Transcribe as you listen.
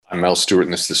I'm Mel Stewart,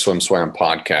 and this is the Swim Swam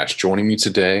podcast. Joining me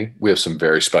today, we have some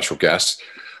very special guests.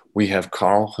 We have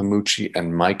Carl Hamucci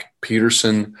and Mike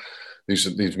Peterson.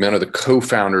 These men are the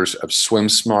co-founders of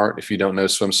SwimSmart. If you don't know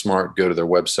SwimSmart, go to their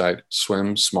website,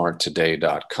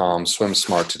 swimsmarttoday.com,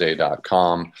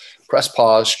 swimsmarttoday.com. Press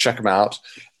pause, check them out,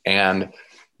 and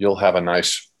you'll have a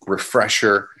nice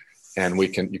refresher, and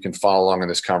you can follow along in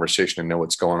this conversation and know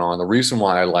what's going on. The reason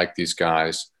why I like these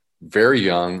guys, very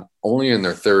young, only in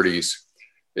their 30s,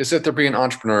 is that they're being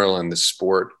entrepreneurial in this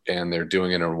sport, and they're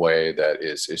doing it in a way that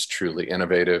is truly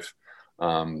innovative.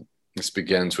 This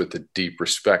begins with a deep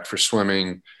respect for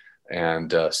swimming,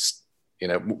 and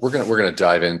we're gonna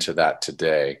dive into that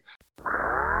today.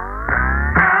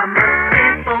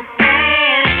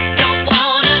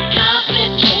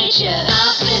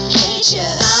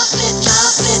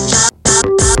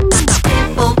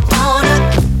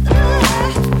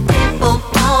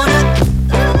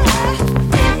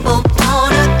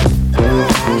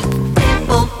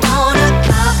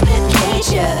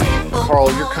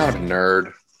 Carl, you're kind of a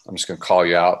nerd. I'm just going to call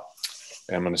you out,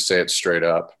 and I'm going to say it straight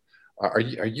up.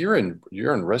 You're in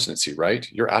residency, right?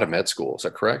 You're out of med school. Is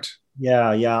that correct?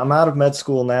 Yeah. I'm out of med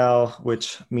school now,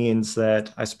 which means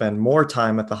that I spend more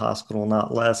time at the hospital,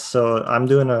 not less. So I'm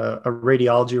doing a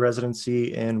radiology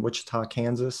residency in Wichita,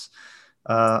 Kansas.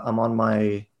 I'm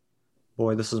on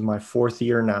this is my fourth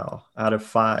year now out of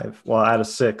 5. Well, out of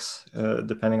 6,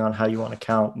 depending on how you want to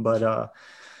count. But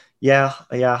Yeah,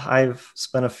 I've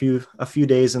spent a few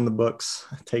days in the books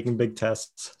taking big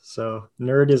tests. So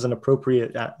nerd is an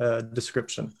appropriate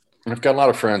description. I've got a lot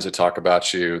of friends that talk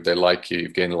about you. They like you.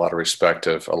 You've gained a lot of respect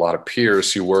of a lot of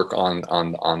peers who work on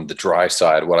the dry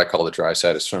side, what I call the dry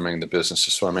side of swimming, the business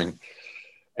of swimming,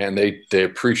 and they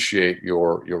appreciate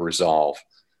your resolve.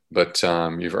 But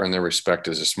you've earned their respect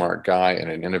as a smart guy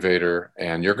and an innovator,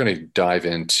 and you're going to dive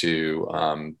into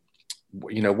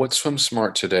what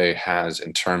SwimSmart today has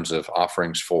in terms of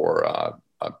offerings for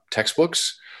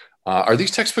textbooks. Are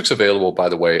these textbooks available, by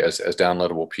the way, as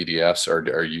downloadable PDFs, or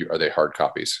are they hard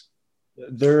copies?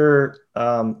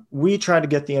 We try to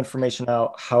get the information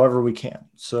out however we can.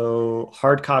 So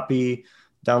hard copy,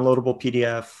 downloadable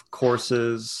PDF,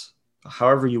 courses,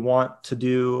 however you want to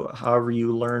do, however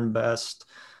you learn best,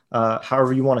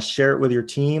 however you want to share it with your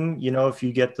team. If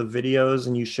you get the videos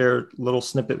and you share little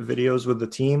snippet videos with the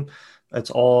team,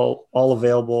 it's all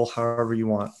available however you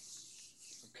want.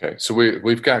 Okay, so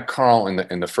we've got Carl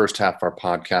in the first half of our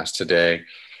podcast today,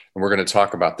 and we're going to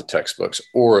talk about the textbooks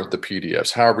or the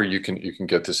PDFs, however you can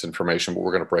get this information, but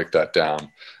we're going to break that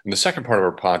down. In the second part of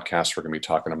our podcast, we're going to be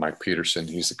talking to Mike Peterson.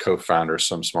 He's the co-founder of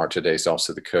SwimSmart today. He's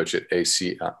also the coach at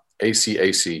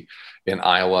ACAC in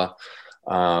Iowa.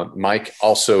 Mike,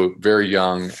 also very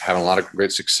young, having a lot of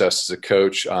great success as a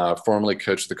coach, formerly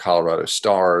coached the Colorado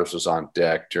Stars, was on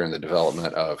deck during the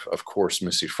development of course,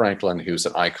 Missy Franklin, who's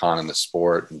an icon in the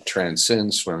sport and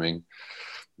transcends swimming.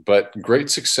 But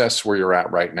great success where you're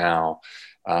at right now.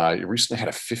 You recently had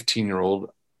a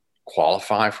 15-year-old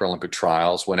qualify for Olympic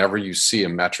trials. Whenever you see a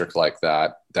metric like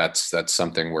that, that's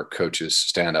something where coaches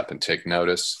stand up and take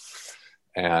notice.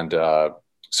 And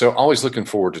so always looking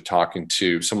forward to talking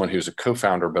to someone who's a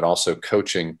co-founder, but also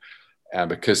coaching,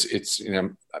 because it's,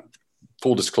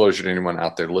 full disclosure to anyone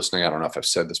out there listening. I don't know if I've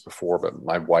said this before, but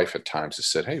my wife at times has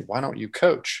said, "Hey, why don't you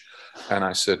coach?" And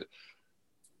I said,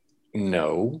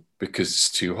 "No, because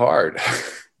it's too hard.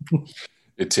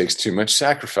 It takes too much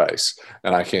sacrifice,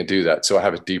 and I can't do that." So I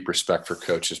have a deep respect for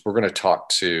coaches. We're going to talk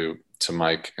to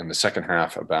Mike in the second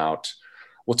half about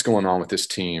what's going on with this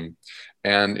team.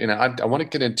 And, I want to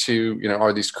get into,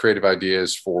 are these creative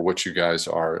ideas for what you guys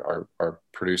are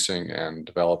producing and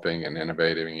developing and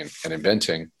innovating and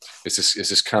inventing? Is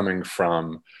this coming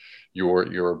from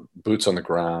your boots on the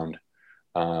ground,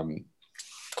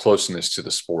 closeness to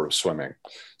the sport of swimming?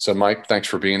 So Mike, thanks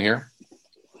for being here.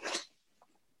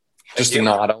 Just a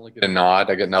nod. I only get a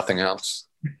nod. I get nothing else.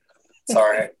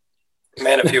 Sorry.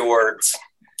 Man, a few words.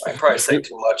 I probably say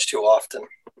too much too often.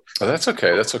 Oh, that's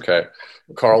okay. That's okay.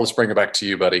 Carl, let's bring it back to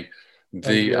you, buddy.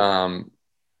 What's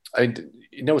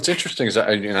interesting is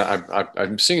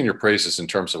I'm singing your praises in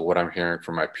terms of what I'm hearing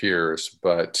from my peers,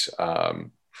 but I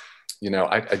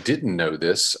didn't know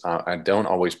this. I don't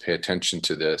always pay attention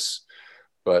to this,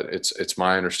 but it's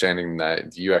my understanding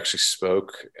that you actually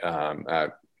spoke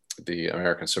at the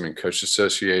American Swimming Coaches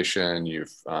Association.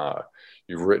 You've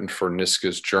written for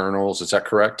NISCA's journals. Is that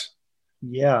correct?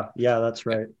 Yeah, that's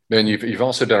right. Then you've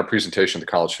also done a presentation at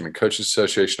the College Swimming Coaches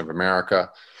Association of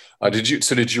America. Did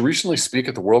you recently speak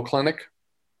at the World Clinic?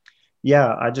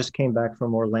 Yeah, I just came back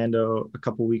from Orlando a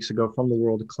couple of weeks ago from the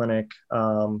World Clinic.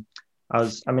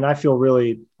 I feel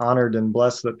really honored and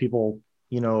blessed that people,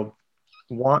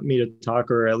 want me to talk,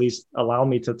 or at least allow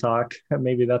me to talk.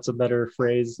 Maybe that's a better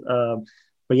phrase.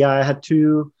 But yeah, I had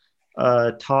two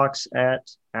talks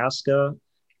at ASCA,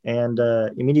 and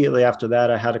immediately after that,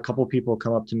 I had a couple people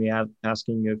come up to me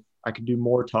asking if I could do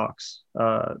more talks.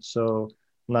 So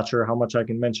I'm not sure how much I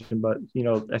can mention, but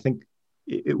I think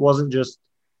it wasn't just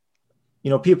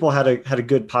people had a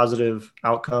good positive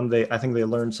outcome. I think they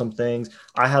learned some things.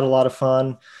 I had a lot of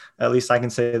fun. At least I can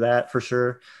say that for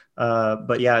sure.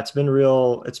 But yeah, it's been a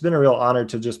real honor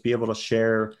to just be able to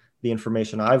share the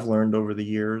information I've learned over the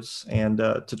years, and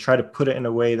to try to put it in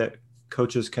a way that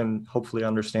coaches can hopefully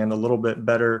understand a little bit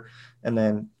better, and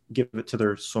then give it to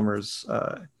their swimmers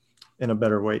in a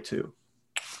better way too.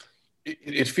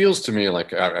 It feels to me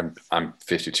like I'm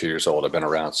 52 years old. I've been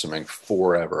around swimming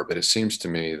forever, but it seems to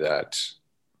me that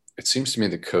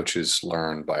coaches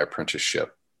learn by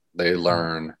apprenticeship. They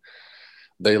learn,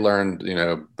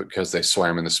 because they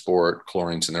swam in the sport,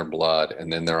 chlorine's in their blood,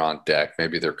 and then they're on deck.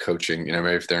 Maybe they're coaching, maybe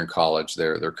if they're in college,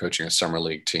 they're coaching a summer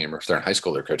league team, or if they're in high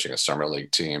school, they're coaching a summer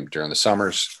league team during the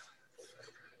summers.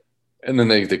 And then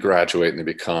they graduate and they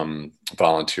become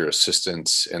volunteer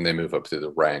assistants, and they move up through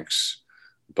the ranks.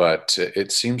 But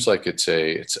it seems like it's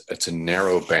a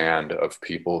narrow band of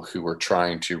people who are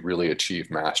trying to really achieve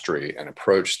mastery and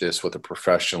approach this with a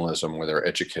professionalism where they're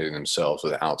educating themselves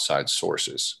with outside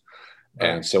sources.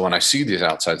 Right. And so when I see these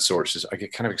outside sources, I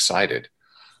get kind of excited.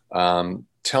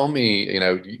 Tell me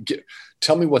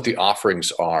what the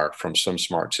offerings are from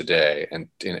SwimSmart today, and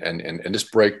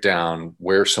just break down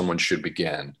where someone should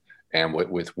begin and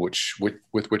with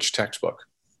which textbook.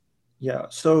 Yeah.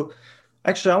 So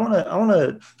actually, I want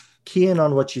to key in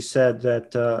on what you said,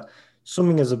 that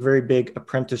swimming is a very big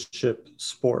apprenticeship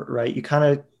sport, right? You kind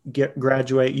of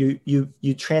graduate,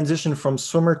 you transition from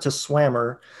swimmer to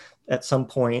swammer at some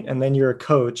point, and then you're a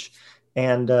coach.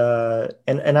 And I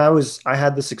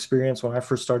had this experience when I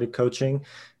first started coaching.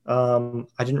 I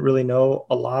didn't really know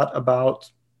a lot about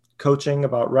coaching,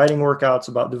 about writing workouts,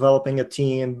 about developing a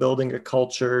team, building a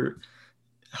culture,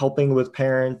 helping with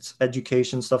parents,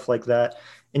 education, stuff like that.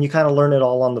 And you kind of learn it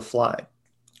all on the fly.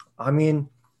 I mean,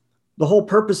 the whole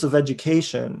purpose of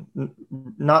education,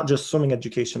 not just swimming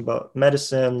education, but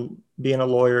medicine, being a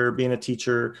lawyer, being a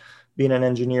teacher, being an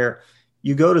engineer,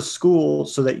 you go to school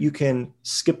so that you can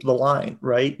skip the line,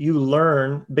 right? You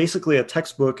learn, basically a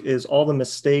textbook is all the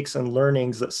mistakes and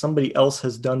learnings that somebody else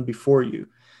has done before you.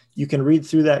 You can read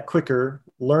through that quicker,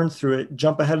 learn through it,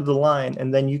 jump ahead of the line,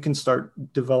 and then you can start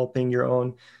developing your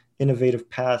own innovative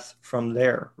path from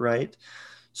there, right?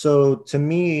 So to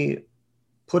me,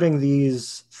 putting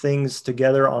these things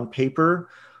together on paper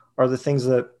are the things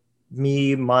that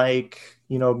me, Mike,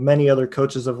 many other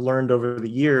coaches have learned over the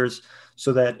years,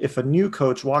 so that if a new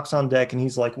coach walks on deck and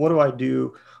he's like, what do I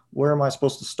do? Where am I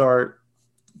supposed to start?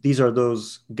 These are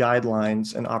those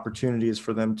guidelines and opportunities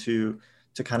for them to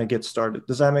kind of get started.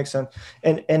 Does that make sense?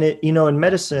 And it, in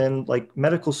medicine, like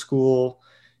medical school,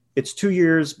 it's 2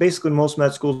 years. Basically, most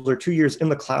med schools are 2 years in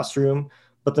the classroom,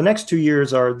 but the next 2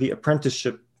 years are the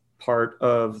apprenticeship part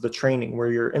of the training,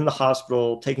 where you're in the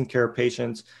hospital taking care of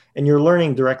patients, and you're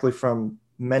learning directly from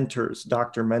mentors,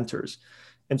 doctor mentors.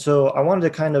 And so I wanted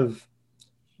to kind of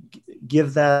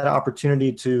give that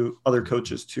opportunity to other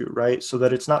coaches too, right? So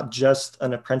that it's not just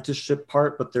an apprenticeship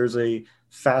part, but there's a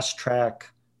fast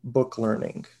track book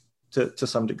learning to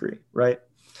some degree, right?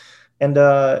 And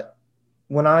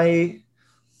when I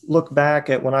look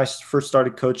back at when I first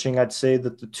started coaching, I'd say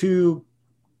that the two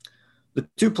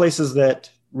places that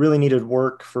really needed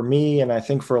work for me, and I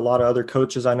think for a lot of other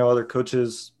coaches, I know other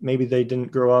coaches, maybe they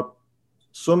didn't grow up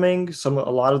swimming. A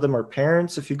lot of them are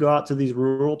parents. If you go out to these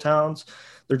rural towns,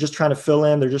 they're just trying to fill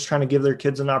in. They're just trying to give their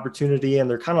kids an opportunity, and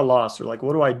they're kind of lost. They're like,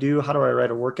 what do I do? How do I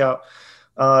write a workout?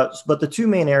 But the two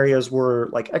main areas were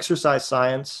like exercise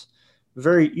science,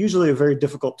 usually a very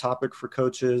difficult topic for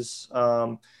coaches.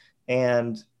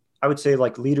 And I would say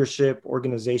like leadership,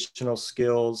 organizational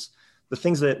skills,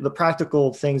 the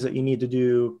practical things that you need to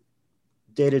do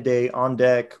day to day on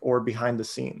deck or behind the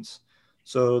scenes.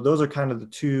 So those are kind of the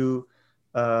two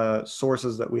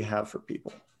sources that we have for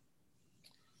people.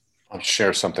 I'll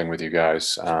share something with you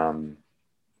guys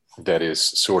that is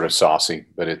sort of saucy,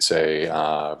 but it's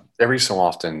every so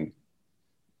often.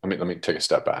 Let me take a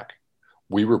step back.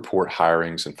 We report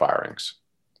hirings and firings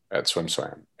at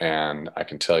SwimSwam, and I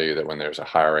can tell you that when there's a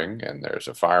hiring and there's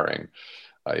a firing,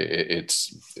 my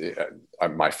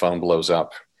phone blows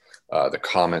up. The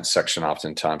comment section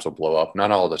oftentimes will blow up.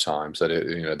 Not all the times.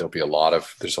 There'll be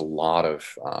there's a lot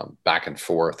of back and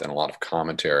forth and a lot of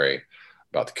commentary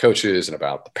about the coaches and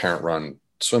about the parent-run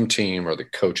swim team or the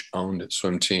coach-owned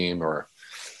swim team,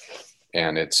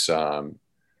 and it's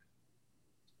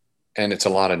and it's a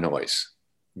lot of noise.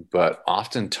 But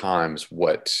oftentimes,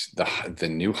 what the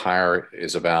new hire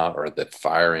is about, or the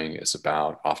firing is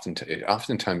about, it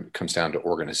oftentimes comes down to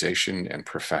organization and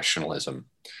professionalism,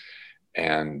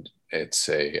 and it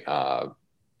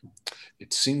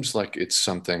seems like it's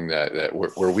something that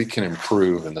where we can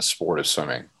improve in the sport of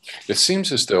swimming. It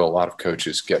seems as though a lot of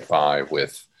coaches get by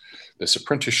with this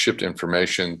apprenticeship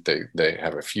information. They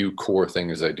have a few core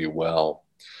things they do well,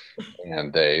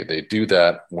 and they do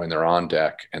that when they're on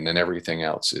deck, and then everything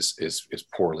else is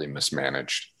poorly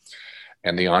mismanaged,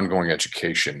 and the ongoing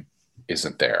education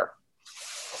isn't there.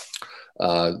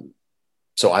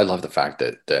 So I love the fact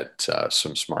that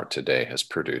SwimSmart today has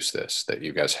produced this, that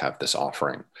you guys have this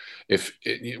offering.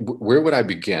 Where would I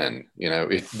begin?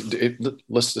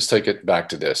 Let's just take it back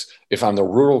to this. If I'm the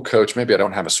rural coach, maybe I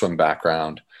don't have a swim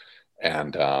background,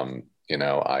 and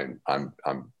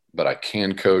but I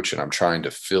can coach, and I'm trying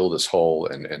to fill this hole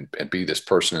and be this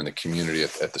person in the community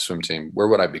at the swim team. Where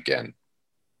would I begin?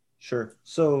 Sure.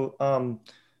 So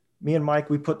me and Mike,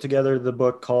 we put together the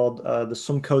book called The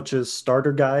Swim Coach's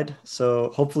Starter Guide. So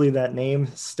hopefully that name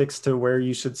sticks to where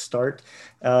you should start.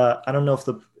 I don't know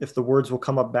if the words will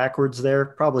come up backwards there.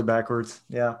 Probably backwards.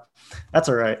 Yeah, that's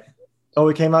all right. Oh,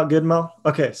 it came out good, Mo?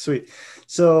 Okay, sweet.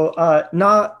 So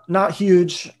not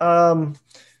huge,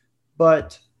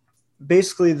 but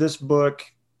basically this book,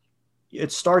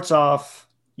 it starts off,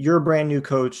 you're a brand new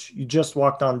coach. You just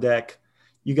walked on deck.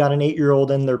 You got an 8-year-old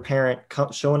and their parent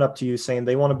showing up to you saying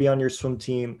they want to be on your swim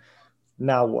team.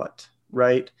 Now what,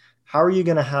 right? How are you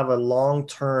going to have a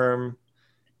long-term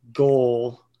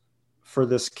goal for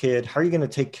this kid? How are you going to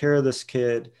take care of this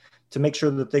kid to make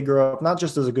sure that they grow up not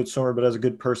just as a good swimmer, but as a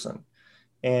good person?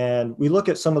 And we look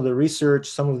at some of the research,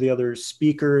 some of the other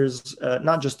speakers,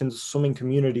 not just in the swimming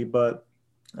community, but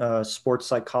sports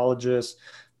psychologists,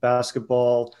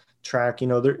 basketball, track.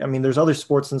 There's other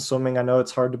sports in swimming. I know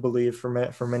it's hard to believe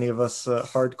for many of us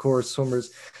hardcore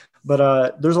swimmers,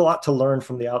 but there's a lot to learn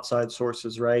from the outside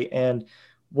sources, right? And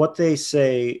what they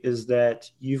say is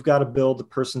that you've got to build the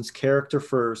person's character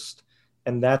first,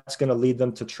 and that's going to lead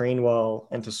them to train well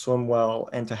and to swim well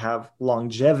and to have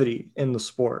longevity in the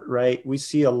sport, right? We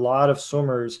see a lot of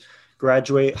swimmers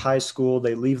graduate high school,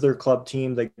 they leave their club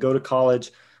team, they go to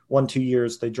college, 1-2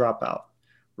 years, they drop out,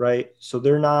 right? So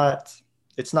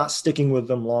it's not sticking with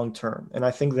them long term. And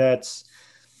I think there's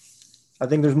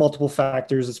multiple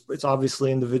factors. It's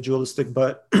obviously individualistic,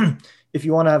 but if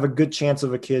you want to have a good chance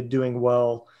of a kid doing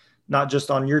well, not just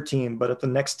on your team, but at the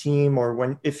next team,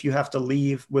 or if you have to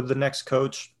leave with the next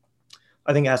coach,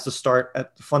 I think it has to start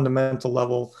at the fundamental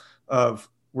level of,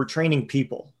 we're training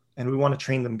people and we want to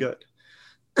train them good.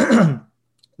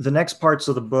 The next parts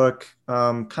of the book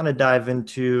kind of dive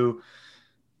into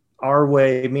our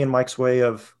way, me and Mike's way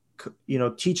of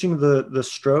teaching the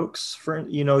strokes for,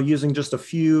 using just a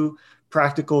few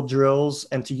practical drills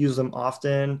and to use them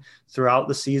often throughout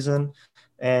the season.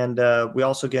 And we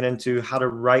also get into how to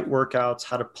write workouts,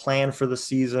 how to plan for the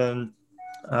season.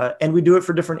 And we do it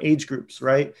for different age groups,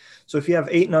 right? So if you have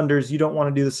 8 and unders, you don't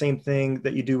want to do the same thing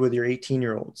that you do with your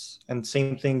 18-year-olds, and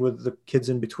same thing with the kids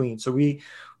in between. So we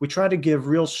try to give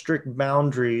real strict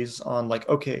boundaries on, like,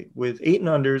 okay, with 8 and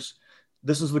unders,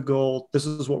 this is the goal. This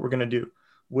is what we're going to do.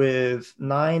 With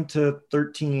 9 to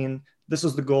 13, this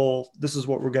is the goal. This is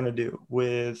what we're going to do.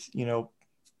 With,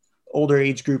 older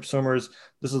age group swimmers,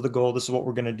 this is the goal. This is what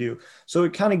we're going to do. So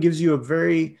it kind of gives you a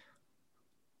very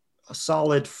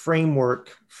solid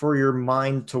framework for your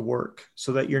mind to work,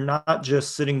 so that you're not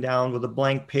just sitting down with a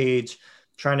blank page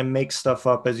trying to make stuff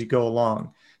up as you go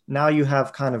along. Now you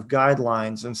have kind of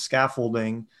guidelines and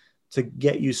scaffolding to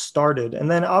get you started. And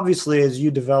then obviously, as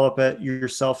you develop it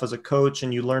yourself as a coach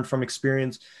and you learn from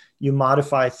experience, you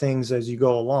modify things as you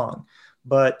go along.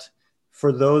 But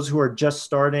for those who are just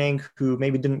starting, who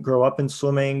maybe didn't grow up in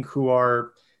swimming, who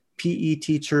are PE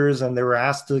teachers and they were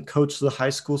asked to coach the high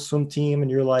school swim team, and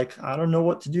you're like, I don't know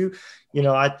what to do.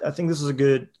 I think this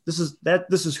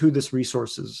is who this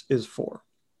resource is for.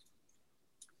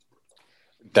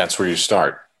 That's where you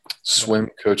start. Swim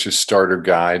Coach's Starter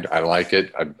Guide. I like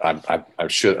it. I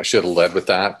should have led with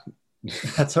that.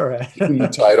 That's all right. The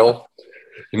title.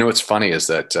 What's funny is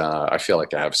that I feel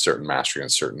like I have certain mastery in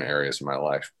certain areas of my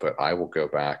life, but I will go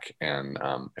back and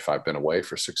if I've been away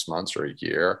for 6 months or a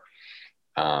year,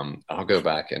 I'll go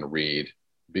back and read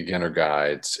beginner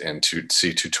guides and to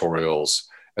see tutorials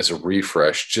as a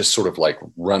refresh, just sort of like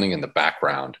running in the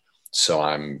background. So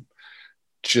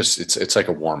it's like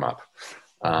a warm up.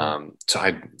 So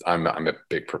I'm a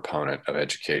big proponent of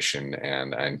education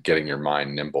and getting your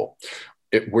mind nimble.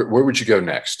 Where would you go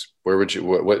next?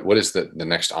 What is the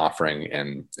next offering,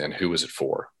 and who is it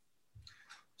for?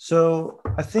 So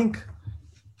I think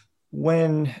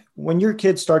when your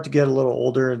kids start to get a little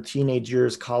older, teenage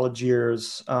years, college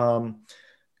years,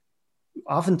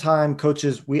 oftentimes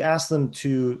coaches, we ask them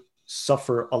to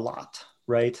suffer a lot,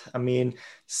 right? I mean,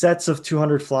 sets of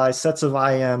 200 flies, sets of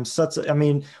IM,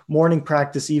 morning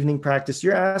practice, evening practice.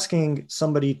 You're asking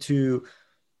somebody to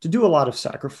do a lot of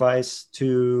sacrifice,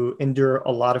 to endure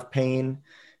a lot of pain.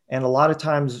 And a lot of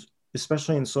times,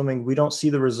 especially in swimming, we don't see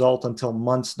the result until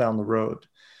months down the road.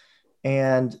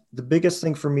 And the biggest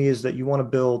thing for me is that you want to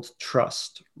build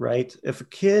trust, right? If a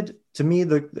kid, to me,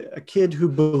 a kid who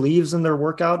believes in their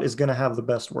workout is going to have the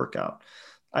best workout.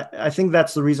 I think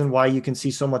that's the reason why you can see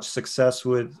so much success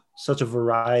with such a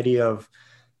variety of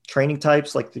training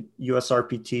types like the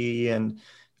USRPT and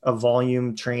a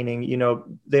volume training.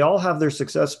 They all have their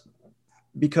success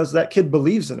because that kid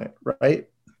believes in it, right?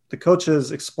 The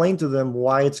coaches explain to them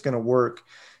why it's going to work.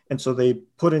 And so they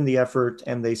put in the effort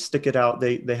and they stick it out.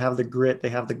 They have the grit, they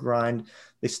have the grind,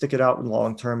 they stick it out in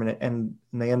long term, and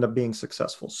they end up being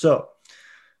successful. So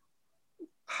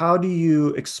how do you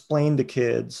explain to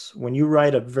kids when you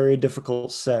write a very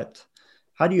difficult set?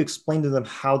 How do you explain to them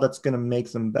how that's going to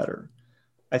make them better?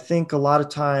 I think a lot of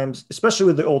times, especially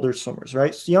with the older swimmers,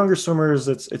 right? So younger swimmers,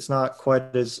 it's not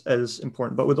quite as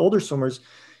important, but with older swimmers,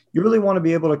 you really want to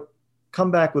be able to come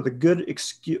back with a good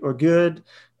excuse or good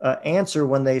answer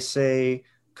when they say,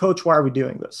 "Coach, why are we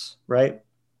doing this?" Right?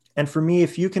 And for me,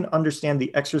 if you can understand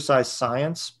the exercise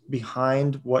science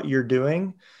behind what you're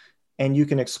doing, and you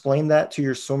can explain that to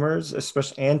your swimmers,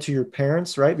 especially and to your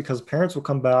parents, right? Because parents will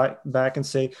come back and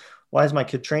say, "Why is my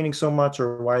kid training so much?"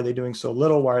 Or "Why are they doing so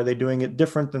little? Why are they doing it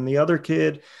different than the other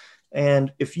kid?"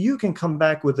 And if you can come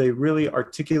back with a really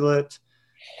articulate,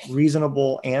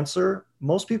 reasonable answer,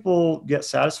 most people get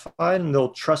satisfied and they'll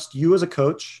trust you as a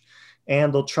coach,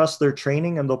 and they'll trust their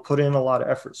training, and they'll put in a lot of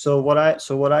effort. So what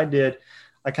I did,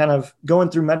 I kind of going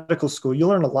through medical school, you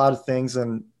learn a lot of things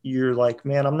and you're like,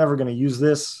 man, I'm never going to use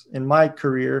this in my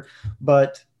career,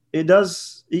 but it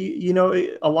does,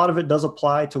 a lot of it does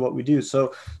apply to what we do.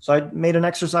 So I made an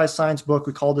exercise science book.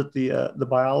 We called it the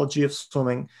Biology of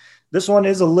Swimming. This one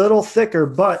is a little thicker,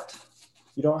 but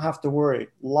you don't have to worry.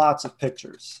 Lots of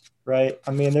pictures, right?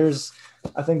 I mean, there's,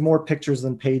 I think, more pictures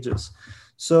than pages.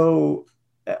 So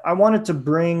I wanted to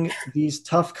bring these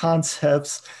tough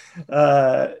concepts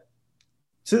to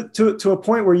a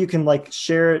point where you can like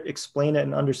share it, explain it,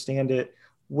 and understand it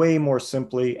way more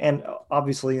simply, and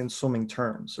obviously in swimming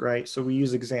terms, right? So we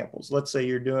use examples. Let's say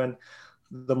you're doing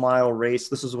the mile race.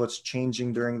 This is what's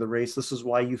changing during the race. This is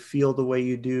why you feel the way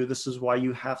you do. This is why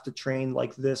you have to train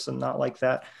like this and not like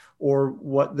that, or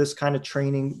what this kind of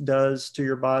training does to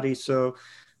your body. So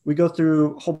we go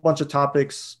through a whole bunch of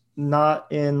topics,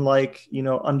 not in like,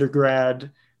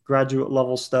 graduate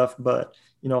level stuff, but,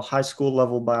 high school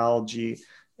level biology,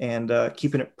 and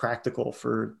keeping it practical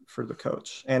for the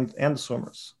coach and the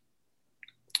swimmers.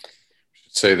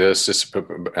 Say this just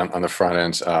on the front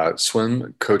end,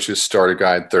 swim coaches starter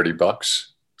guide, $30.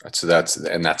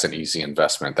 That's an easy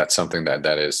investment. That's something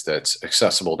that's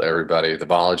accessible to everybody. The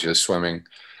Biology of Swimming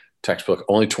textbook,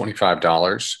 only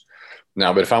 $25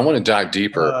 now. But if I want to dive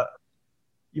deeper,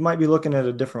 you might be looking at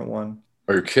a different one.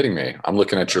 Are you kidding me? I'm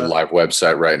looking at your live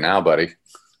website right now, buddy.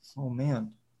 Oh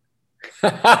man.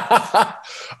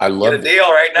 I love a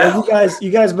deal right now. Well, you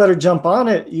guys better jump on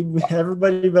it.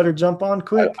 Everybody better jump on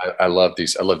quick. I love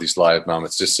these. I love these live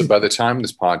moments. Just so by the time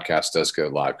this podcast does go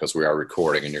live, because we are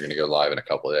recording and you're going to go live in a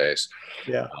couple of days.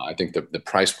 Yeah. I think the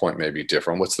price point may be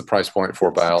different. What's the price point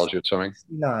for Biology of Swimming?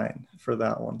 69 for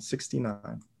that one.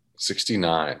 69.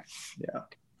 69. Yeah.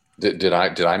 Did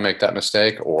I make that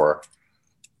mistake, or?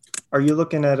 Are you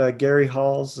looking at Gary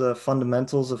Hall's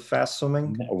Fundamentals of Fast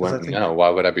Swimming? No, why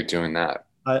would I be doing that?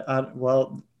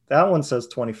 Well, that one says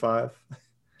 25.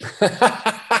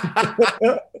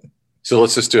 So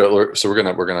let's just do it. So we're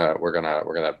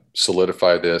gonna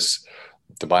solidify this.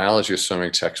 The Biology of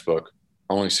Swimming textbook,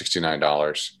 only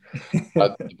 $69.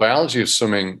 The Biology of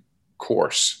Swimming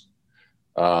course.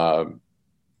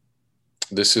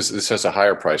 This has a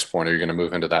higher price point. Are you going to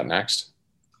move into that next?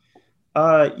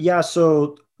 Yeah.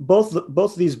 So both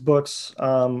of these books,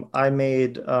 I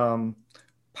made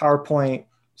PowerPoint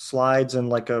slides and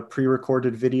like a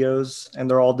pre-recorded videos, and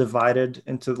they're all divided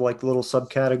into like little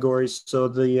subcategories. So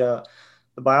the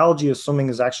Biology of Swimming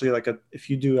is actually if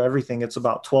you do everything, it's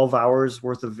about 12 hours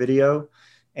worth of video,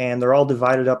 and they're all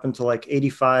divided up into like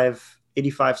 85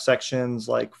 sections,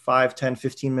 like 5, 10,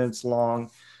 15 minutes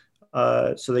long,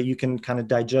 so that you can kind of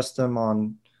digest them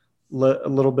on a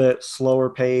little bit slower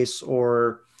pace,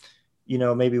 or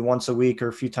maybe once a week or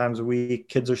a few times a week.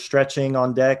 Kids are stretching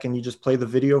on deck and you just play the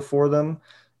video for them,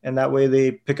 And that way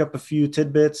they pick up a few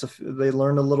tidbits. If they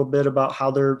learn a little bit about how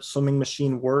their swimming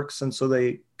machine works. And so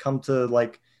they come to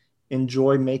like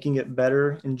enjoy making it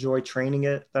better, enjoy training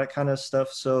it, that kind of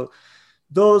stuff. So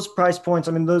those price points,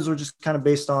 I mean, those were just kind of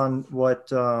based on what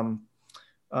some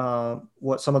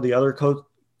of the other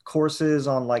courses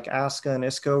on like ASCA and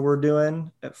ISCA were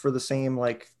doing for the same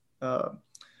like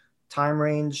time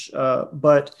range.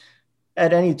 But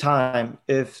at any time,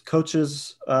 if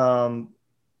coaches,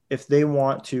 if they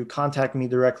want to contact me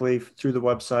directly through the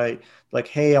website, like,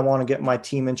 hey, I want to get my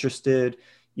team interested,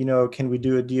 can we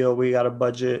do a deal? We got a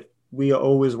budget. We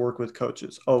always work with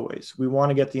coaches, always. We want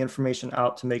to get the information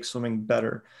out to make swimming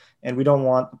better. And we don't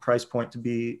want the price point to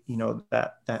be,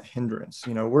 that hindrance.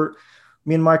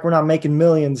 Me and Mike, we're not making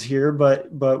millions here,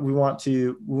 but we want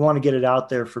to get it out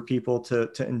there for people to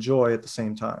enjoy at the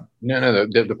same time. No.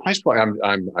 The price point,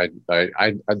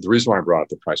 the reason why I brought up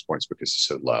the price point is because it's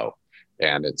so low.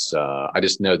 And it's, I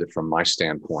just know that from my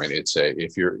standpoint, it's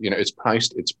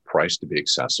priced to be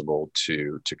accessible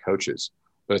to coaches,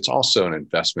 but it's also an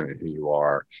investment in who you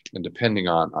are. And depending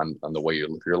on the way you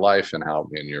live your life and how,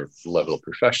 in your level of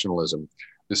professionalism,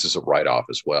 this is a write-off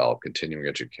as well. Continuing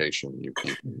education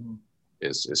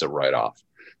is a write-off.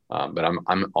 But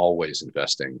I'm always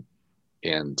investing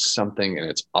in something, and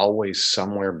it's always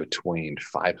somewhere between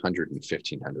 $500 and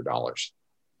 $1,500,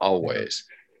 always.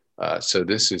 So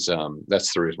this is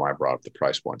that's the reason why I brought up the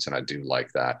price points, and I do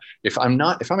like that. If I'm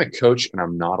a coach and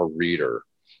I'm not a reader,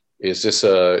 is this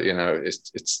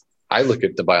it's I look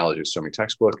at the biology of swimming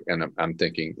textbook and I'm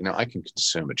thinking, I can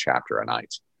consume a chapter a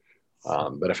night.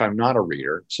 But if I'm not a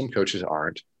reader, some coaches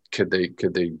aren't. Could they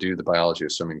do the biology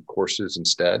of swimming courses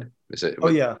instead? Is it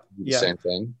the same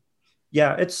thing?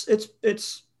 Yeah,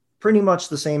 it's pretty much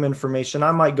the same information.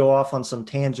 I might go off on some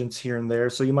tangents here and there,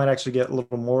 so you might actually get a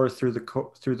little more through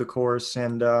the course.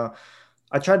 And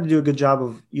I tried to do a good job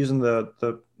of using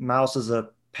the mouse as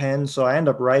a pen, so I end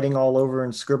up writing all over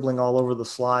and scribbling all over the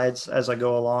slides as I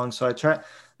go along. So I think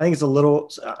it's a little.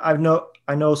 I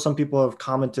know some people have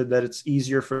commented that it's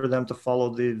easier for them to follow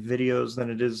the videos than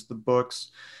it is the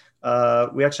books.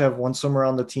 We actually have one swimmer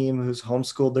on the team who's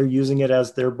homeschooled. They're using it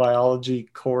as their biology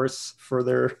course for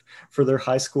their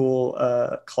high school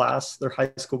class, their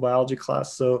high school biology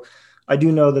class. So I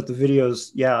do know that the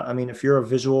videos, I mean, if you're a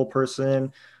visual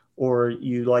person or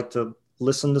you like to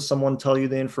listen to someone tell you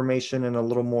the information in a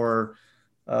little more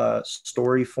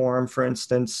story form, for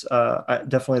instance,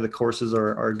 definitely the courses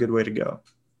are a good way to go.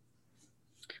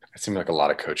 It seems like a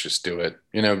lot of coaches do it.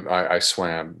 I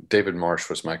swam. David Marsh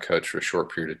was my coach for a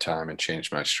short period of time and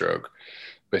changed my stroke.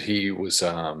 But he was,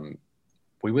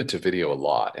 we went to video a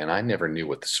lot, and I never knew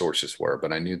what the sources were,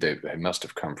 but I knew they must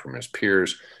have come from his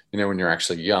peers. When you're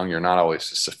actually young, you're not always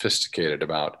sophisticated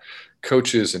about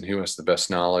coaches and who has the best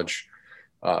knowledge.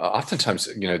 Oftentimes,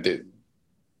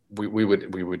 we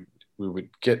would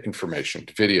get information,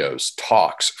 videos,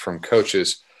 talks from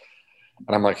coaches.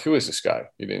 And I'm like, who is this guy?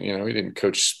 He didn't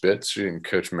coach Spitz. He didn't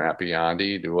coach Matt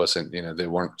Biondi. It wasn't, they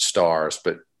weren't stars,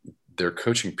 but their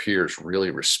coaching peers really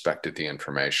respected the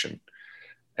information.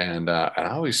 And I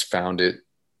always found it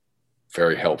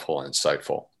very helpful and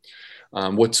insightful.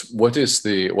 What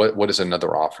is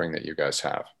another offering that you guys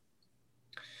have?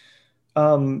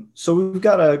 So we've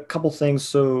got a couple things.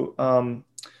 So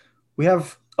we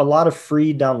have a lot of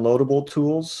free downloadable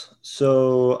tools.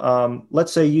 So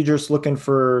let's say you're just looking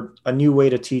for a new way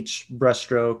to teach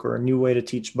breaststroke or a new way to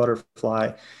teach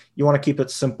butterfly. You want to keep it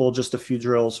simple, just a few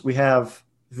drills. We have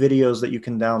videos that you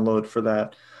can download for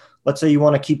that. Let's say you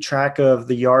want to keep track of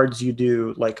the yards you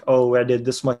do, like, oh, I did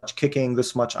this much kicking,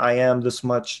 this much IM, this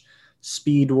much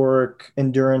speed work,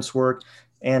 endurance work,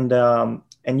 and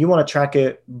you want to track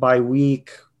it by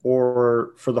week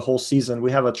or for the whole season.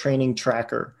 We have a training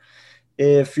tracker.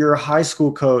 If you're a high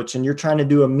school coach and you're trying to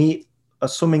do a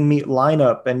swimming meet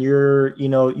lineup and you're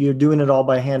doing it all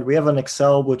by hand, we have an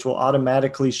Excel which will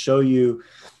automatically show you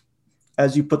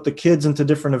as you put the kids into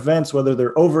different events, whether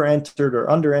they're over entered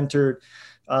or under entered.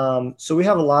 So we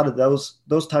have a lot of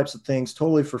those types of things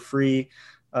totally for free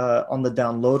on the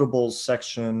downloadables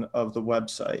section of the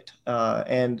website.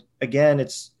 And again,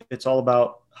 it's all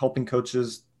about helping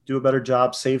coaches do a better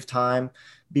job, save time,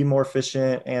 be more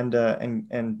efficient,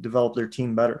 and develop their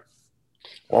team better.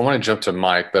 Well, I want to jump to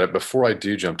Mike, but before I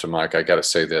do jump to Mike, I got to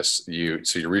say this. You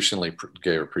recently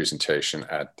gave a presentation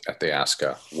at the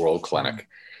ASCA World Clinic,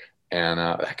 and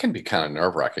that can be kind of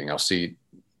nerve-wracking. I'll see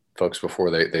folks before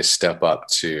they step up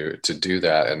to do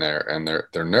that, and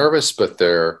they're nervous, but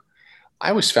I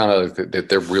always found out that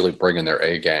they're really bringing their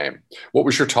A game. What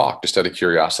was your talk, just out of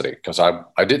curiosity? Because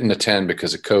I didn't attend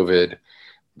because of COVID,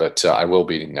 but I will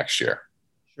be next year.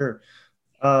 Sure.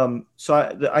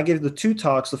 I gave the two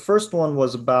talks. The first one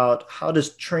was about how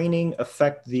does training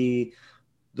affect the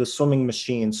swimming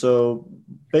machine. So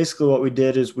basically what we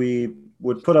did is we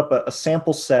would put up a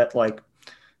sample set, like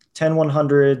 10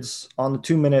 100s on the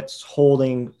 2 minutes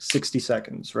holding 60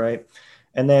 seconds, right?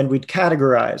 And then we'd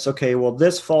categorize, okay, well,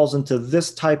 this falls into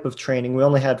this type of training. We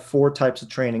only had 4 types of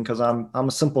training because I'm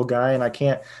a simple guy and I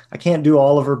can't do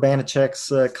all of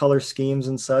Urbanachek's color schemes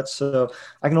and such. So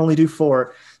I can only do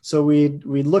 4. So we'd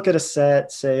look at a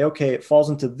set, say, okay, it falls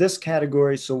into this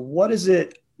category. So what is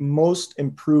it most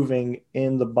improving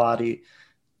in the body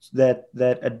that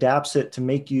adapts it to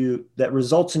make you, that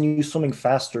results in you swimming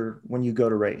faster when you go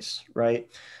to race,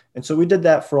 right? And so we did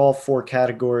that for all 4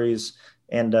 categories,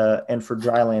 and for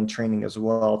dryland training as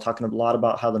well, talking a lot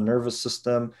about how the nervous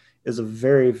system is a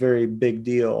very, very big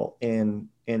deal in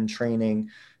training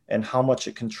and how much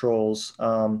it controls.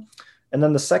 And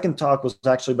then the second talk was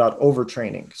actually about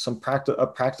overtraining, a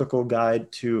practical guide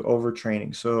to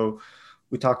overtraining. So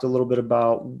we talked a little bit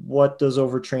about what does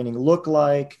overtraining look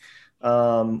like,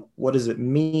 what does it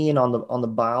mean on the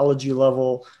biology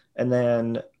level, and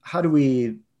then how do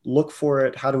we look for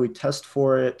it? How do we test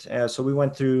for it? So we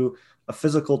went through a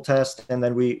physical test, and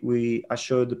then I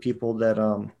showed the people that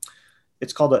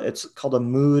it's called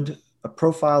a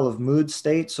profile of mood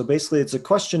state. So basically, it's a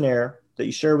questionnaire that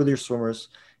you share with your swimmers,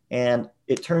 and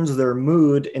it turns their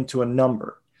mood into a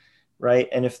number. Right.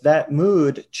 And if that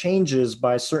mood changes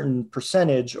by a certain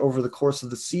percentage over the course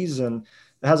of the season,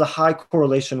 it has a high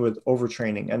correlation with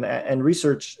overtraining. And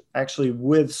research actually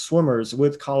with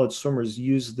college swimmers,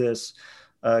 used this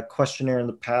questionnaire in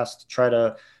the past to try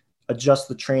to adjust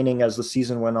the training as the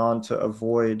season went on to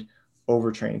avoid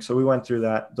overtraining. So we went through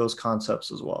those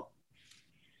concepts as well.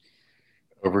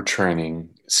 Overtraining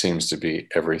seems to be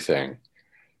everything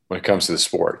when it comes to the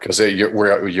sport, because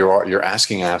you're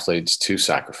asking athletes to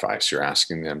sacrifice. You're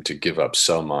asking them to give up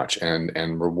so much,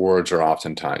 and rewards are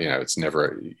oftentimes, it's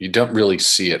never, you don't really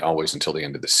see it always until the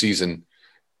end of the season,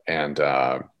 and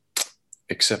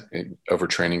except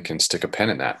overtraining can stick a pin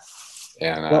in that.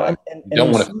 And, you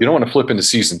don't want to flip into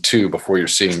season 2 before you're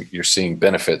seeing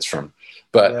benefits from.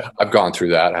 But yeah. I've gone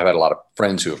through that. I've had a lot of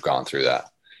friends who have gone through that.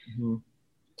 Mm-hmm.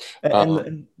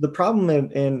 And the problem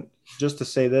in just to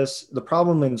say this, the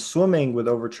problem in swimming with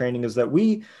overtraining is that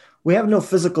we have no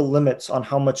physical limits on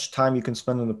how much time you can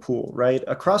spend in the pool, right?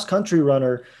 A cross-country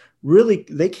runner, really,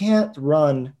 they can't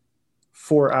run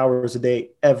 4 hours a day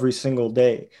every single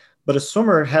day. But a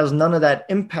swimmer has none of that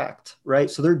impact, right?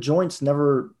 So their joints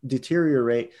never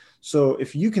deteriorate. So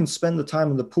if you can spend the time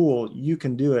in the pool, you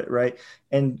can do it, right?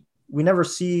 And we never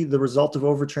see the result of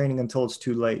overtraining until it's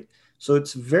too late. So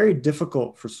it's very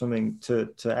difficult for swimming to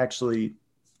actually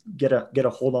get a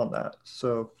hold on that.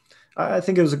 So I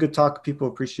think it was a good talk. People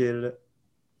appreciated it.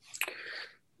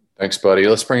 Thanks, buddy.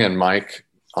 Let's bring in Mike,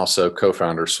 also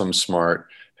co-founder, SwimSmart,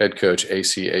 head coach,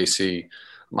 ACAC.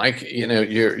 Mike,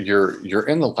 you're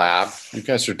in the lab. You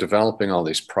guys are developing all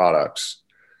these products.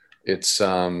 It's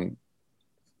talk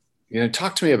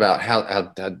to me about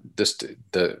how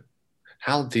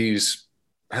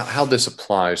this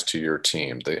applies to your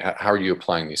team. How are you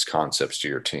applying these concepts to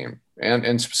your team,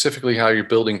 and specifically how you're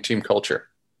building team culture?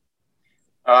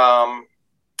 How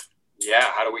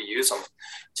do we use them?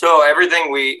 So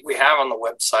everything we have on the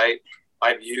website,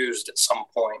 I've used at some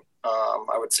point.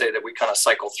 I would say that we kind of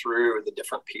cycle through the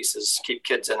different pieces, keep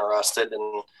kids interested,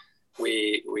 and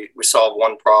we solve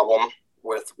one problem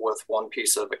with one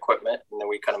piece of equipment, and then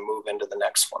we kind of move into the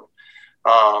next one.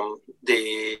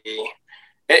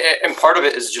 And part of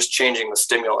it is just changing the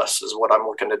stimulus is what I'm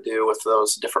looking to do with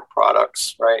those different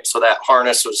products, right? So that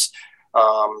harness was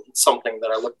something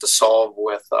that I looked to solve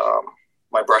with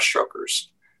my breaststrokers.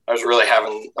 I was really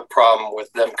having a problem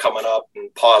with them coming up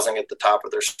and pausing at the top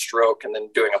of their stroke and then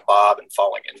doing a bob and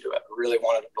falling into it. I really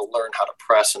wanted them to learn how to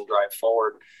press and drive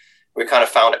forward. We kind of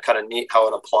found it kind of neat how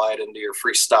it applied into your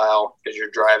freestyle because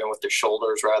you're driving with your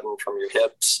shoulders rather than from your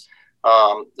hips.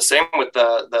 The same with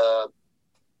the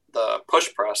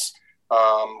push press,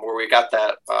 where we got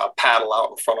that paddle out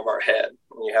in front of our head.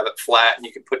 And you have it flat and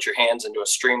you can put your hands into a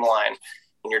streamline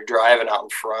and you're driving out in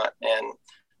front. And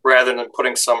rather than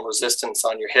putting some resistance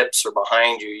on your hips or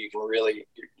behind you, you can really,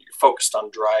 you're focused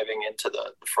on driving into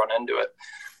the front end of it.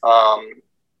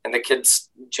 And the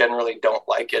kids generally don't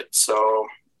like it. So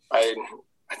I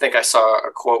think I saw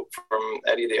a quote from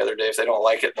Eddie the other day, if they don't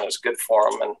like it, then it's good for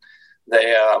them. And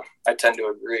I tend to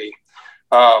agree.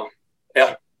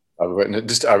 Yeah.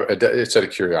 Just it's out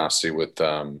of curiosity with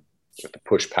the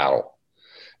push paddle.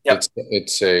 Yep.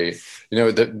 It's a,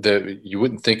 you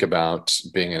wouldn't think about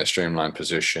being in a streamlined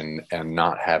position and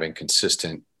not having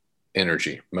consistent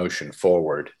energy motion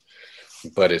forward.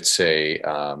 but it's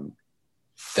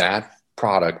that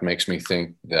product makes me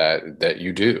think that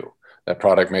you do. That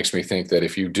product makes me think that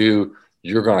if you do,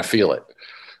 you're going to feel it.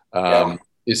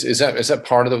 Is that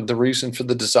part of the reason for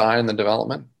the design, the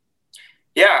development?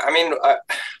 Yeah, I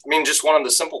mean, just one of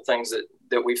the simple things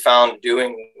that we found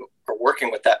doing or working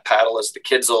with that paddle is the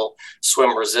kids will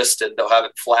swim resisted. They'll have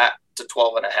it flat to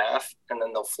 12.5, and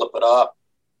then they'll flip it up,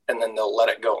 and then they'll let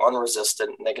it go unresisted,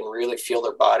 and they can really feel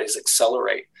their bodies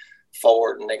accelerate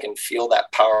forward, and they can feel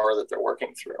that power that they're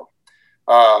working through.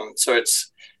 So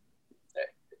it's,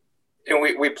 and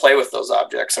we play with those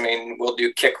objects. I mean, we'll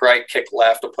do kick right, kick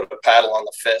left. We'll put a paddle on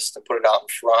the fist and put it out in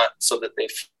front so that the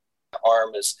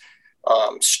arm is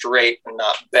straight and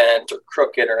not bent or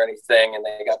crooked or anything, and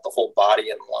they got the whole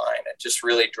body in line. It just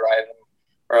really driving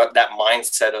or that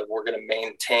mindset of we're going to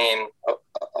maintain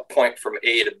a point from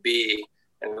A to B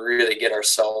and really get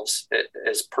ourselves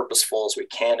as purposeful as we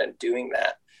can in doing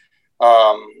that.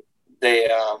 On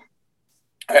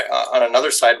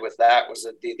another side with that was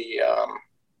the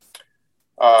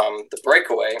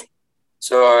breakaway.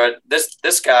 So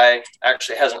this guy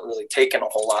actually hasn't really taken a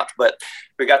whole lot, but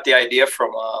we got the idea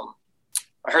from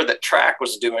I heard that track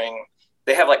was doing,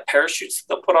 they have like parachutes that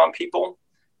they'll put on people,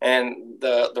 and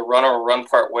the runner will run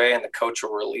part way and the coach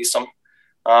will release them.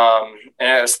 And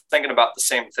I was thinking about the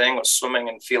same thing with swimming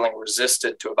and feeling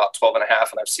resisted to about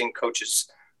 12.5. And I've seen coaches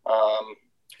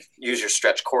use your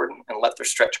stretch cord and let their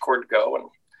stretch cord go. And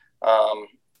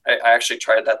I actually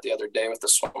tried that the other day with the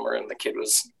swimmer, and the kid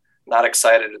was not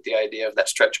excited at the idea of that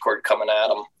stretch cord coming at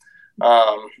him.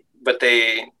 But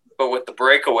with the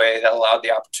breakaway, that allowed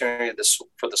the opportunity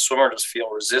for the swimmer to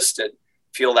feel resisted,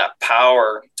 feel that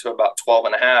power to about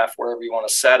 12.5, wherever you want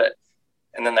to set it.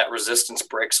 And then that resistance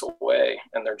breaks away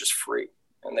and they're just free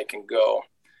and they can go.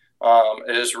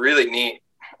 It is really neat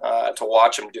to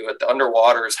watch them do it. The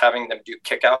underwater is having them do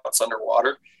kickouts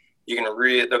underwater. You can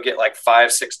they'll get like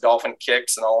 5-6 dolphin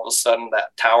kicks, and all of a sudden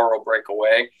that tower will break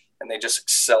away and they just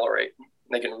accelerate.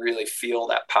 They can really feel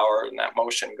that power and that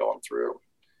motion going through.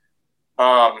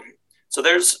 So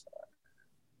that's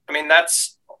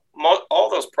all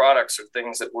those products are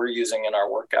things that we're using in our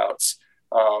workouts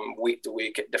week to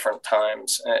week at different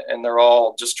times, and they're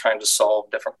all just trying to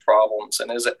solve different problems. And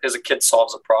as a kid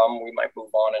solves a problem, we might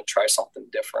move on and try something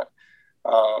different.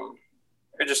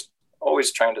 We're just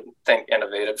always trying to think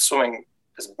innovative. Swimming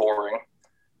is boring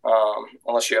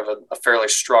unless you have a fairly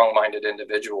strong-minded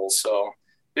individual. So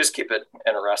you just keep it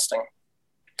interesting.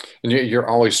 And you're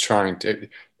always trying to.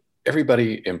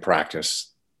 Everybody in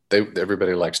practice,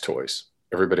 everybody likes toys.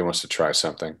 Everybody wants to try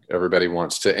something. Everybody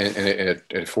wants to, and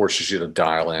it forces you to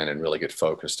dial in and really get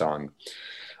focused on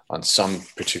some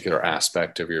particular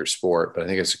aspect of your sport. But I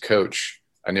think as a coach,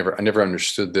 I never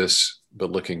understood this,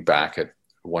 but looking back at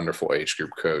a wonderful age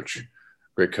group coach,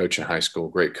 great coach in high school,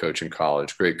 great coach in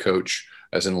college, great coach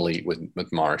as an elite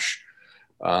with Marsh.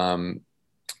 I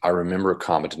remember a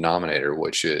common denominator,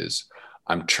 which is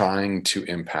I'm trying to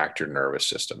impact your nervous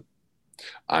system.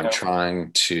 I'm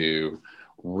trying to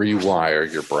rewire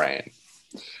your brain.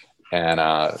 And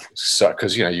so,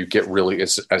 because, you get really,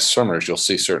 as swimmers, you'll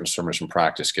see certain swimmers in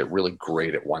practice get really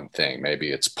great at one thing.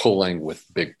 Maybe it's pulling with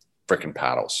big freaking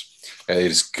paddles. And they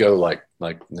just go like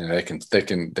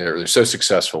they're so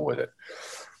successful with it.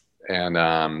 But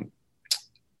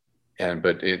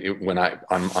when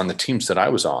I'm on the teams that I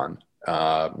was on,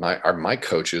 my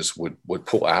coaches would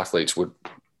pull athletes, would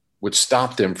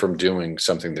stop them from doing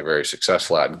something they're very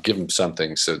successful at and give them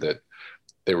something so that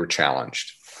they were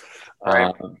challenged.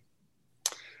 Right.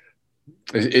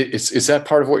 Is that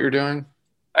part of what you're doing?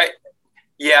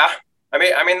 Yeah. I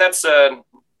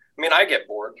get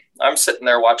bored. I'm sitting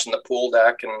there watching the pool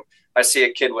deck and I see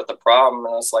a kid with a problem,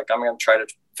 and it's like, I'm going to try to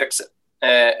fix it.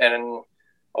 And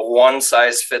a one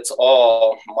size fits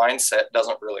all mindset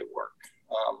doesn't really work.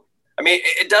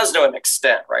 It does to an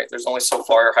extent, right? There's only so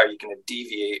far how you can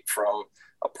deviate from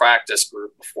a practice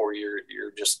group before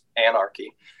you're just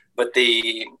anarchy. But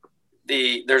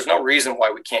there's no reason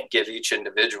why we can't give each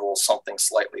individual something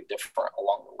slightly different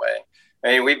along the way.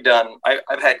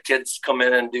 I've had kids come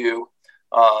in and do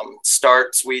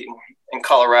starts. In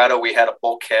Colorado, we had a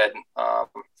bulkhead. And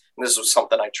this was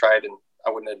something I tried and I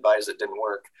wouldn't advise, it didn't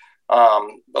work.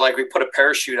 But like we put a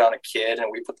parachute on a kid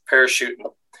and we put the parachute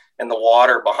in the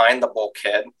water behind the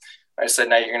bulkhead. I said,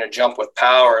 now you're going to jump with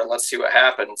power and let's see what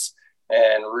happens,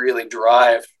 and really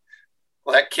drive.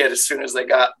 Well, that kid, as soon as they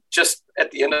got just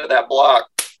at the end of that block,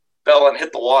 fell and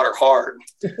hit the water hard.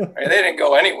 They didn't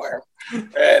go anywhere.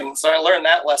 And so I learned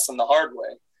that lesson the hard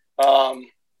way.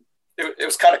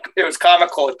 It was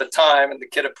comical at the time, and the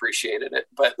kid appreciated it,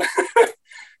 but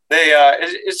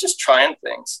it's just trying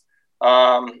things.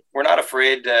 We're not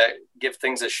afraid to give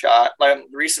things a shot. Like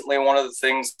recently, one of the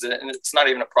things that, and it's not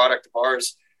even a product of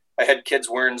ours, I had kids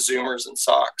wearing Zoomers and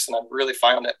socks, and I really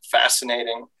found it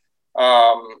fascinating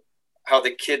how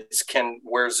the kids can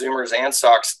wear Zoomers and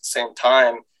socks at the same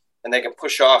time, and they can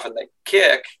push off and they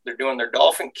kick. They're doing their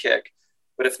dolphin kick,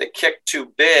 but if they kick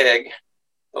too big,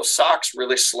 those socks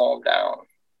really slow them down,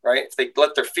 right? If they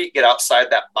let their feet get outside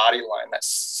that body line, that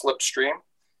slipstream.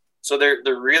 So they're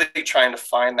really trying to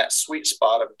find that sweet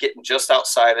spot of getting just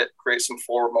outside it, create some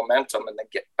forward momentum, and then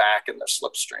get back in their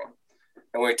slipstream.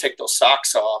 And when we take those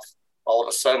socks off, all of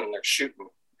a sudden they're shooting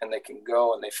and they can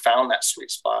go, and they found that sweet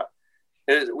spot.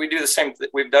 We do the same.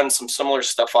 We've done some similar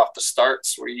stuff off the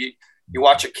starts where you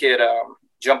watch a kid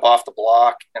jump off the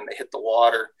block and they hit the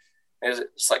water.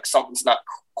 It's like something's not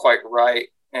quite right.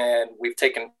 And we've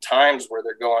taken times where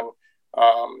they're going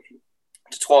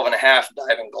to 12 and a half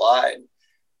dive and glide.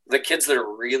 The kids that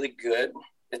are really good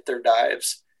at their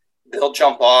dives, they'll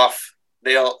jump off.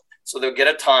 They'll get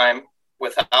a time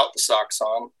without the socks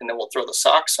on, and then we'll throw the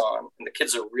socks on. And the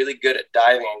kids are really good at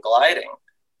diving and gliding.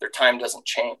 Their time doesn't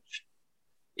change,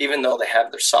 even though they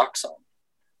have their socks on.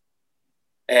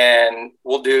 And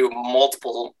we'll do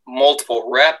multiple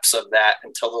reps of that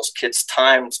until those kids'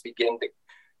 times begin to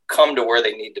come to where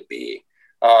they need to be.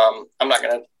 I'm not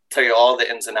going to tell you all the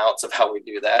ins and outs of how we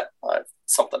do that.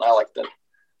 Something I like to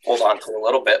hold on to a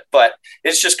little bit, but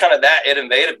it's just kind of that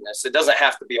innovativeness. It doesn't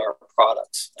have to be our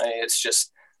products. I mean, it's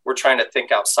just, we're trying to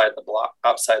think outside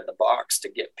the box to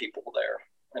get people there.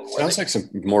 And sounds like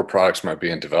some more products might be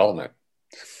in development.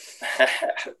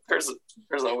 there's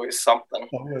always something.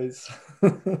 Always.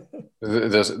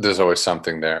 there's always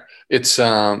something there. It's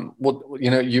well,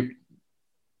 you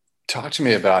talk to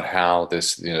me about how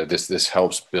this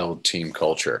helps build team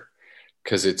culture.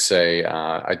 Because it's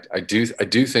I do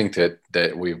think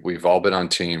that we've all been on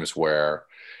teams where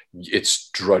it's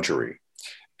drudgery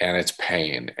and it's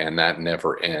pain and that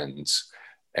never ends,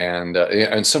 and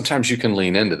sometimes you can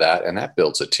lean into that and that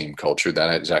builds a team culture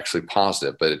that is actually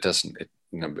positive, but it doesn't.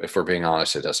 If we're being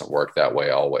honest, it doesn't work that way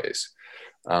always.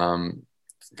 How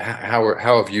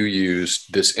have you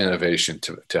used this innovation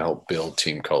to help build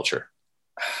team culture?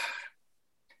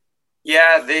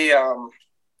 Yeah,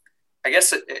 I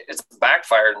guess it's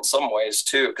backfired in some ways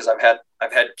too, because I've had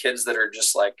kids that are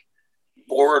just like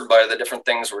bored by the different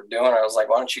things we're doing. I was like,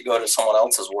 why don't you go to someone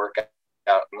else's workout?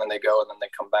 And then they go, and then they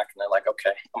come back and they're like,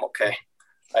 okay, I'm okay.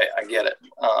 I get it.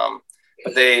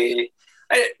 But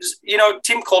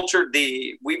team culture,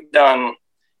 we've done,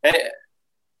 and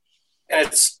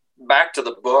it's back to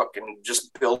the book and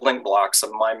just building blocks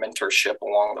of my mentorship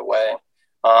along the way.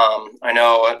 I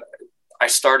know I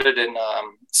started in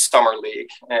summer league,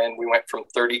 and we went from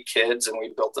 30 kids, and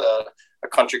we built a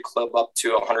country club up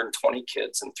to 120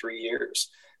 kids in 3 years.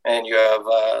 And you have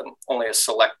only a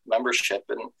select membership.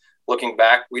 And looking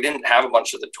back, we didn't have a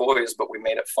bunch of the toys, but we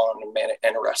made it fun and made it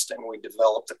interesting. We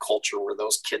developed a culture where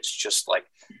those kids just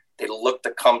they look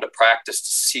to come to practice to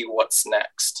see what's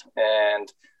next.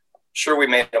 And sure, we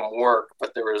made them work,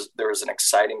 but there was an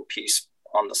exciting piece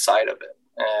on the side of it.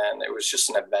 And it was just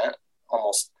an event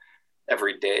almost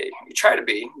every day. You try to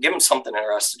give them something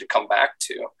interesting to come back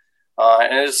to.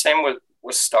 And it's the same with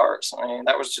Stars. I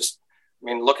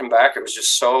mean, looking back, it was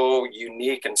just so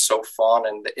unique and so fun.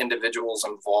 And the individuals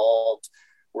involved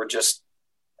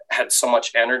had so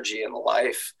much energy and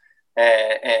life.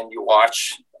 And you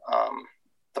watch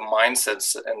the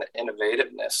mindsets and the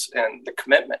innovativeness and the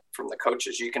commitment from the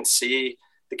coaches. You can see,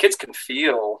 the kids can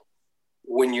feel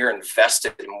when you're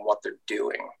invested in what they're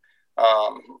doing.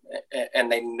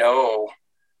 And they know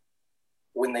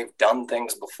when they've done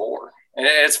things before. And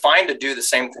it's fine to do the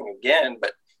same thing again,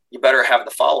 but you better have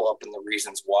the follow-up and the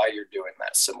reasons why you're doing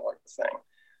that similar thing.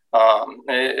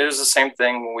 It was the same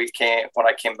thing when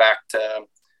I came back to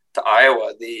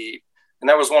Iowa. And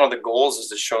that was one of the goals, is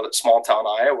to show that small town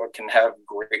Iowa can have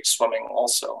great swimming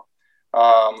also.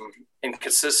 And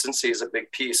consistency is a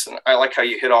big piece. And I like how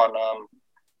you hit on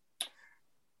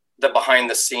the behind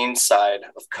the scenes side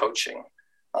of coaching.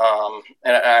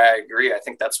 And I agree. I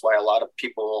think that's why a lot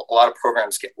of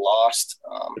programs get lost.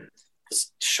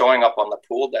 Because showing up on the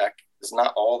pool deck is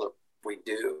not all that we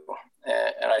do.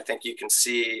 And I think you can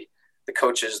see the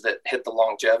coaches that hit the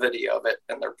longevity of it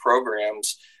and their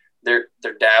programs, they're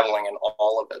dabbling in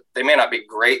all of it. They may not be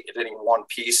great at any one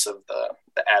piece of the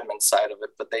admin side of it,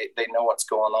 but they know what's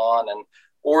going on,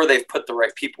 or they've put the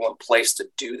right people in place to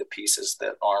do the pieces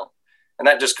that aren't. And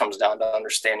that just comes down to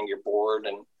understanding your board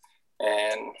and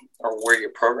or where your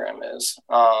program is.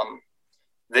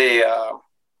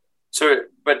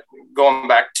 But going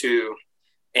back to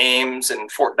Ames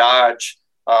and Fort Dodge,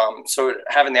 So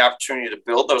having the opportunity to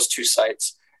build those 2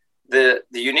 sites, the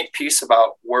unique piece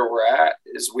about where we're at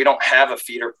is we don't have a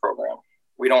feeder program.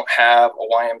 We don't have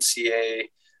a YMCA.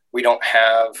 We don't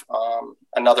have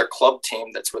another club team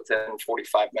that's within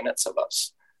 45 minutes of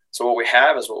us. So what we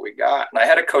have is what we got. And I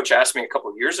had a coach ask me a couple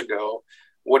of years ago,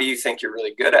 what do you think you're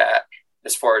really good at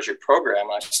as far as your program?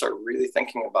 And I started really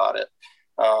thinking about it.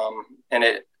 And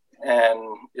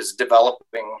is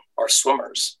developing our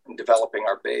swimmers and developing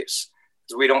our base.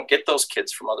 Because we don't get those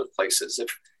kids from other places.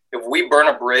 If we burn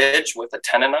a bridge with a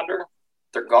 10 and under,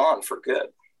 they're gone for good.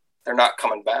 They're not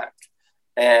coming back.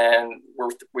 And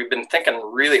we've been thinking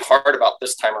really hard about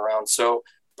this time around. So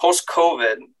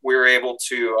post-COVID, we were able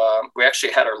to, we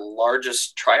actually had our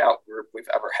largest tryout group we've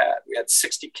ever had. We had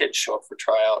 60 kids show up for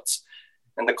tryouts,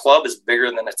 and the club is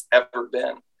bigger than it's ever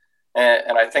been.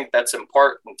 And I think that's in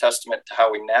part and testament to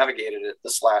how we navigated it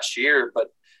this last year.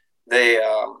 But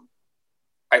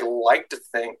I like to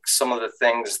think some of the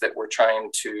things that we're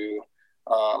trying to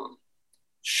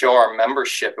show our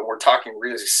membership, and we're talking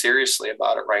really seriously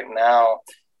about it right now,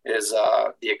 is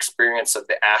the experience of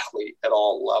the athlete at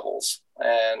all levels.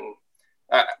 And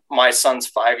my son's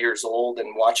 5 years old,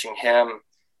 and watching him,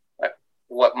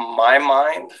 what my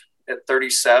mind at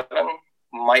 37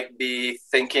 might be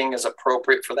thinking is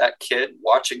appropriate for that kid,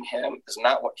 watching him is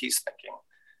not what he's thinking.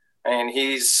 And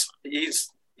he's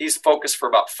focused for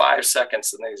about 5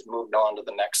 seconds, and then he's moved on to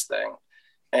the next thing.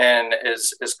 And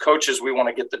as coaches, we want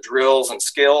to get the drills and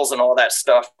skills and all that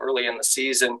stuff early in the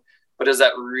season. But is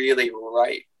that really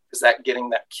right? Is that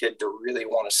getting that kid to really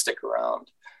want to stick around?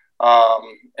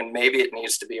 And maybe it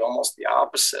needs to be almost the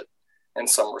opposite in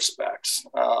some respects.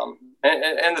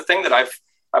 And the thing that I've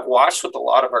watched with a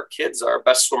lot of our kids, our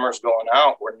best swimmers going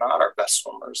out, we're not our best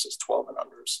swimmers as 12 and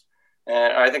unders.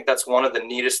 And I think that's one of the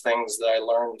neatest things that I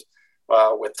learned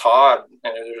with Todd.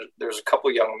 And there's a couple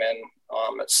of young men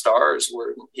at Stars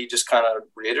where he just kind of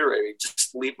reiterated,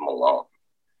 just leave him alone.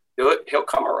 He'll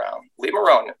come around. Leave him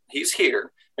around. He's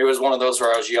here. It was one of those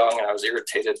where I was young and I was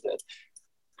irritated that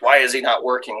why is he not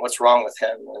working? What's wrong with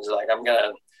him? And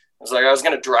I was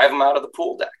gonna drive him out of the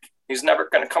pool deck. He's never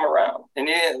gonna come around. And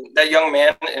that young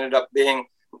man ended up being,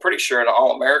 I'm pretty sure, an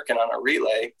All-American on a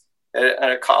relay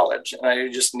at a college. And I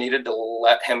just needed to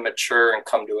let him mature and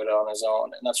come to it on his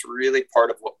own. And that's really part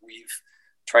of what we've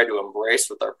tried to embrace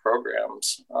with our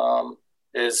programs,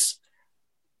 is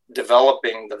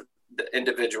developing the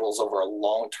individuals over a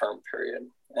long-term period.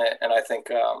 And I think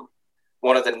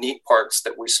one of the neat parts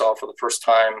that we saw for the first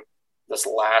time this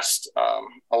last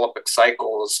Olympic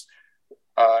cycle is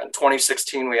in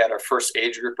 2016, we had our first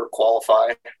age grouper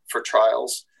qualify for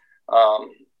trials.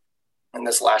 And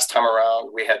this last time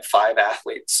around, we had 5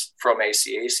 athletes from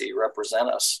ACAC represent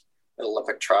us at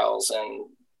Olympic trials. And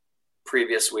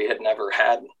previous, we had never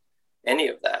had any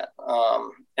of that.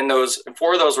 And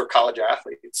 4 of those were college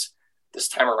athletes this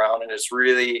time around. And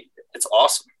it's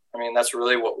awesome. I mean, that's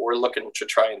really what we're looking to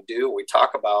try and do. We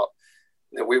talk about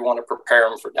that we want to prepare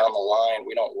them for down the line.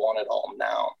 We don't want it all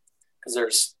now,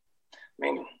 because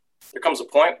there comes a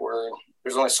point where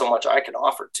there's only so much I can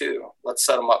offer too. Let's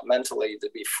set them up mentally to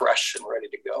be fresh and ready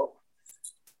to go.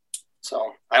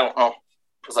 So I don't know.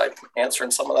 Was I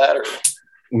answering some of that, or?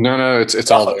 No,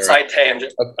 it's all there. Side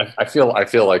tangent. I feel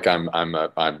like I'm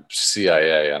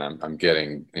CIA and I'm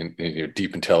getting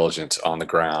deep intelligence on the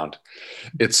ground.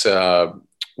 It's I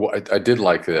did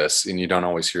like this, and you don't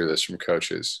always hear this from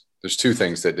coaches. There's 2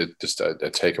 things that just a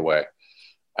takeaway.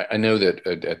 I know that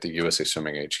at the USA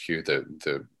Swimming HQ,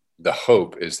 the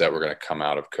hope is that we're going to come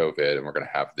out of COVID and we're going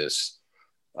to have this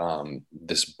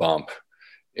bump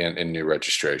in new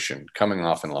registration coming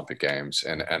off in Olympic Games,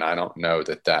 and I don't know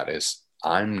that is.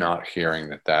 I'm not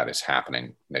hearing that is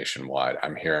happening nationwide.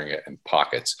 I'm hearing it in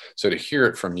pockets. So to hear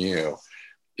it from you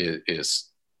it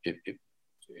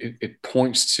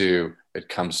points to, it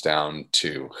comes down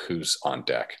to who's on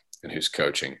deck and who's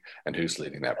coaching and who's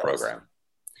leading that program.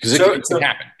 Because it can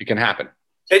happen. It can happen.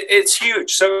 It's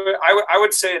huge. So I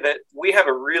would say that we have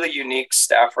a really unique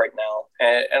staff right now,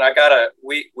 and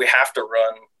we have to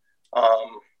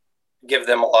give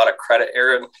them a lot of credit.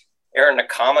 Aaron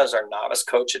Nakama is our novice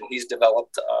coach, and he's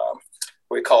developed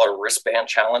what we call a wristband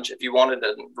challenge. If you wanted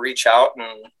to reach out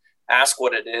and ask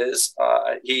what it is,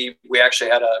 we actually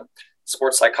had a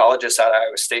sports psychologist at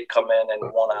Iowa State come in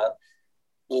and want to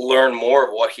learn more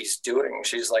of what he's doing.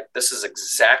 She's like, this is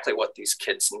exactly what these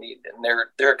kids need, and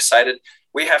they're excited.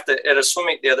 We have to, at a swim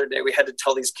meet the other day, we had to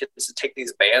tell these kids to take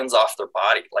these bands off their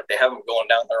body, like they have them going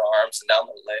down their arms and down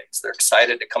their legs. They're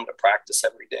excited to come to practice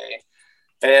every day.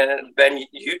 And Ben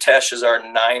Utesh is our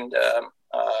 9 to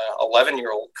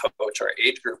 11-year-old coach, our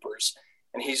age groupers,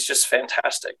 and he's just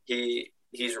fantastic. He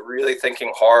he's really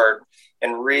thinking hard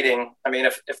and reading. I mean,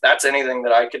 if that's anything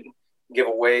that I could give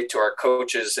away to our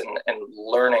coaches and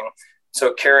learning.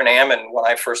 So Karen Ammon, when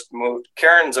I first moved,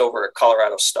 Karen's over at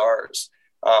Colorado Stars.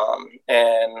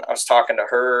 And I was talking to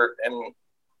her, and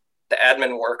the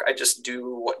admin work, I just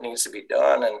do what needs to be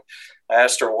done. And I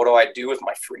asked her, what do I do with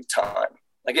my free time?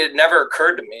 Like, it never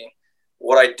occurred to me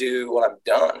what I do when I'm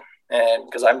done. And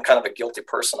because I'm kind of a guilty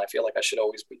person, I feel like I should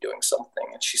always be doing something.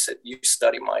 And she said, you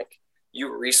study, Mike,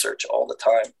 you research all the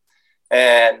time.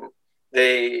 And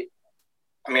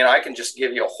I can just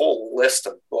give you a whole list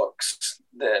of books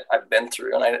that I've been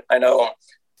through. And I know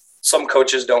some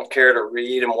coaches don't care to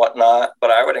read and whatnot,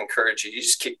 but I would encourage you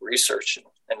just keep researching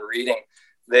and reading.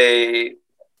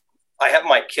 I have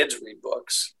my kids read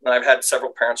books, and I've had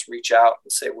several parents reach out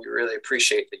and say, we really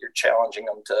appreciate that you're challenging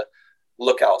them to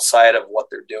look outside of what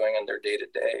they're doing in their day to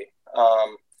day.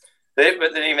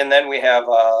 But then even then we have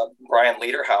Brian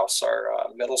Lederhouse, our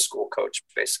middle school coach,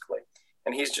 basically,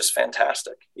 and he's just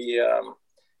fantastic.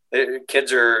 The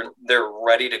kids they're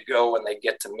ready to go when they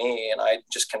get to me, and I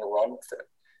just can run with it.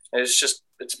 And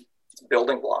it's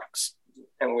building blocks,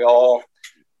 and we all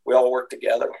work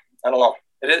together. I don't know.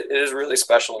 It is really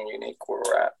special and unique where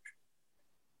we're at.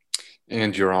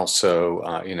 And you're also,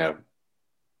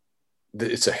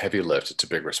 it's a heavy lift. It's a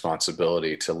big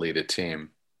responsibility to lead a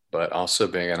team, but also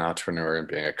being an entrepreneur and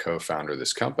being a co-founder of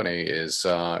this company is,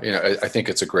 I think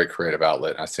it's a great creative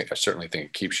outlet. I certainly think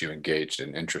it keeps you engaged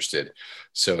and interested.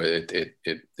 So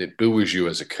it buoys you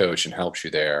as a coach and helps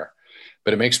you there.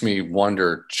 But it makes me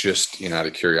wonder, just, out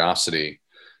of curiosity,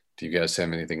 do you guys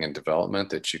have anything in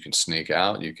development that you can sneak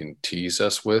out, you can tease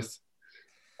us with?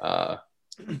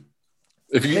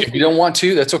 If you don't want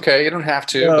to, that's okay. You don't have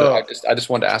to, but I just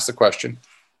wanted to ask the question.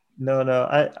 No.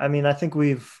 I think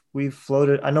we've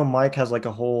floated. I know Mike has like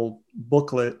a whole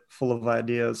booklet full of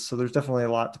ideas, so there's definitely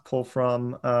a lot to pull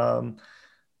from.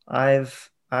 I've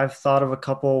thought of a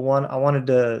couple. One, I wanted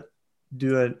to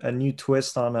do a new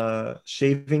twist on a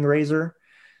shaving razor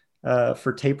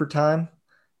for taper time.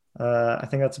 I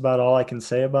think that's about all I can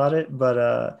say about it.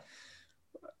 But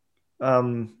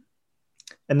and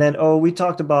then we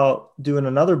talked about doing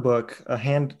another book, a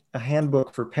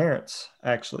handbook for parents,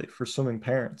 actually, for swimming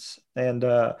parents. And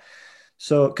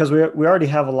so because we already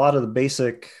have a lot of the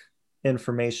basic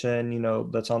information,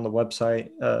 that's on the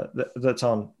website, that's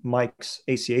on Mike's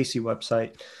ACAC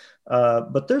website.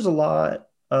 But there's a lot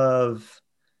of,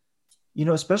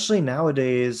 especially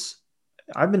nowadays.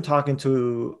 I've been talking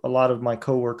to a lot of my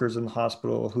coworkers in the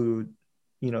hospital who,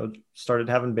 started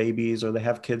having babies, or they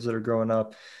have kids that are growing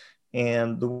up,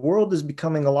 and the world is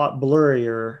becoming a lot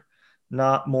blurrier,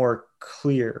 not more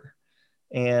clear.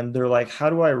 And they're like, how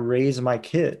do I raise my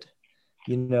kid?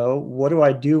 What do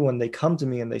I do when they come to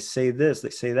me and they say this, they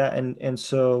say that? And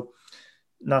so,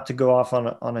 not to go off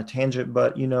on a tangent,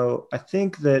 but, I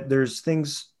think that there's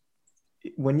things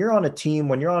when you're on a team,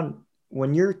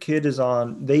 when your kid is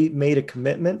on, they made a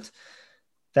commitment,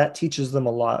 that teaches them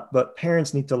a lot. But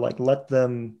parents need to let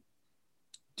them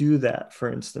do that.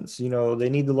 For instance, they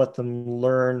need to let them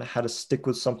learn how to stick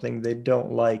with something they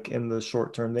don't like in the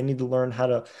short term. They need to learn how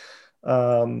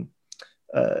to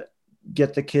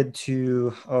get the kid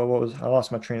to, I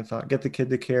lost my train of thought, get the kid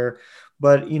to care.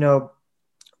 But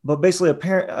basically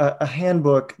a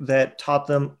handbook that taught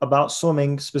them about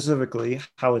swimming, specifically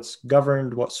how it's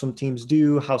governed, what swim teams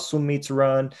do, how swim meets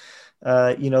run,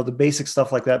 the basic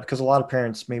stuff like that, because a lot of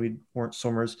parents maybe weren't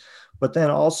swimmers. But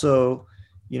then also,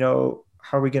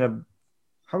 how are we going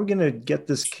to get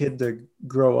this kid to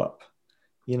grow up?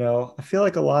 I feel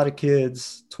like a lot of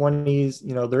kids, 20s,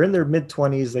 they're in their mid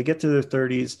 20s, they get to their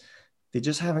 30s, they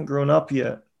just haven't grown up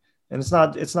yet. And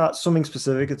it's not swimming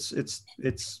specific.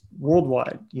 It's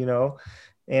worldwide,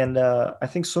 and I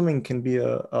think swimming can be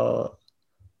a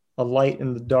light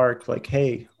in the dark. Like,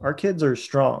 hey, our kids are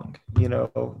strong. When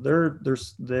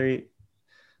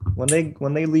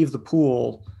they leave the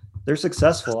pool, they're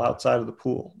successful outside of the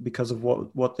pool because of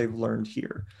what they've learned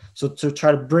here. So to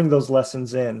try to bring those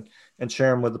lessons in and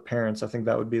share them with the parents, I think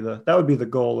that would be the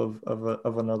goal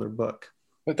of another book.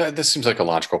 But this seems like a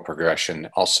logical progression.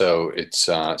 Also, it's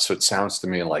so it sounds to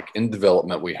me like in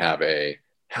development we have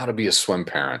how to be a swim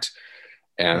parent,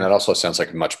 and that also sounds like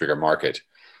a much bigger market.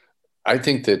 I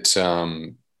think that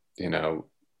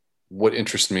what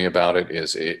interests me about it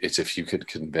is it's if you could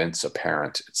convince a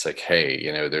parent, it's like, hey,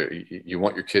 you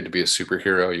want your kid to be a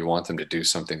superhero, you want them to do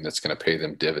something that's going to pay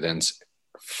them dividends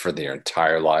for their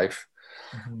entire life.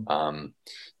 Mm-hmm.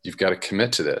 You've got to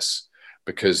commit to this.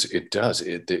 Because it does.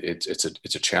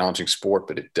 It's a challenging sport,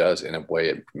 but it does, in a way,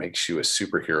 it makes you a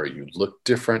superhero. You look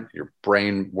different. Your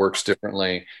brain works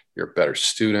differently. You're a better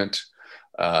student.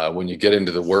 when you get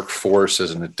into the workforce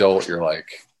as an adult, you're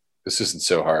like, this isn't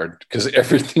so hard, because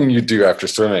everything you do after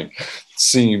swimming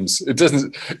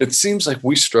it seems like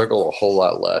we struggle a whole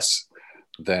lot less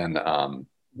than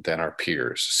our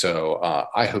peers. So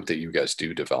I hope that you guys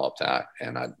do develop that,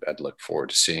 and I'd look forward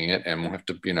to seeing it. And we'll have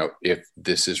to, if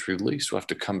this is released, we'll have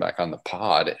to come back on the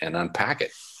pod and unpack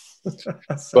it.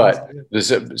 But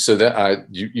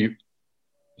you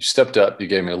stepped up, you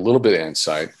gave me a little bit of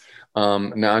insight.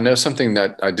 Now I know something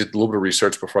that I did a little bit of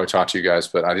research before I talked to you guys,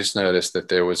 but I just noticed that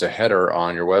there was a header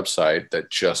on your website that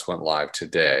just went live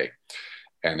today,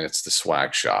 and it's the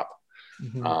swag shop.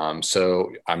 Mm-hmm.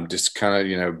 So I'm just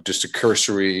kind of, just a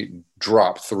cursory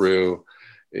drop through.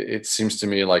 It seems to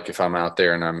me like if I'm out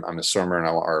there and I'm a swimmer and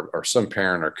or some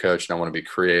parent or coach, and I want to be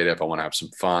creative, I want to have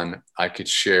some fun, I could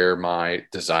share my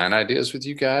design ideas with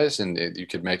you guys, and you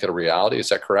could make it a reality. Is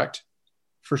that correct?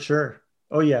 For sure.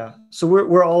 Oh yeah. So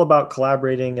we're all about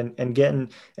collaborating and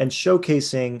getting and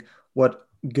showcasing what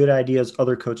good ideas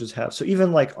other coaches have. So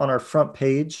even like on our front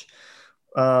page,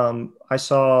 I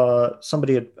saw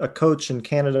somebody, a coach in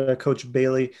Canada, Coach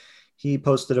Bailey, he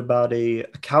posted about a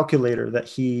calculator that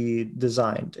he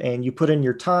designed, and you put in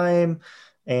your time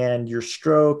and your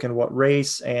stroke and what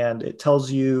race, and it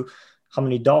tells you how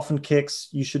many dolphin kicks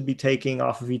you should be taking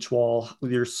off of each wall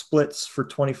with your splits for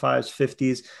 25s,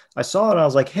 50s. I saw it and I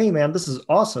was like, hey man, this is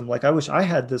awesome. Like, I wish I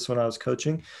had this when I was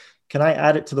coaching. Can I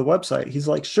add it to the website? He's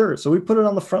like, sure. So we put it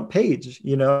on the front page,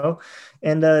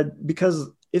 and because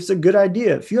it's a good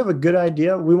idea. If you have a good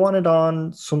idea, we want it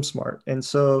on SwimSmart. And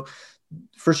so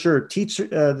for sure,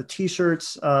 the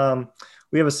t-shirts,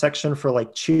 we have a section for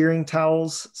like cheering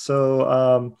towels.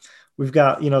 So we've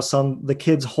got, the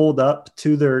kids hold up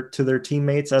to their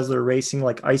teammates as they're racing,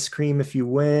 like ice cream if you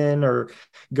win or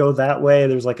go that way.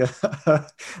 There's like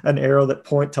an arrow that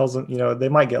tells them, they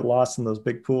might get lost in those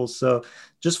big pools. So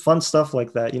just fun stuff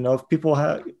like that. If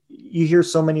people you hear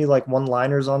so many like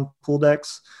one-liners on pool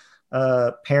decks,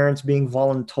 parents being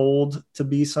voluntold to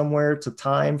be somewhere to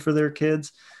time for their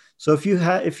kids. So if you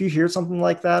hear something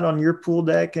like that on your pool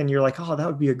deck and you're like, oh, that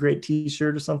would be a great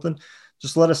t-shirt or something,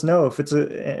 just let us know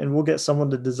and we'll get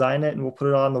someone to design it and we'll put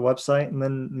it on the website, and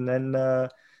then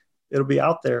it'll be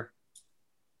out there.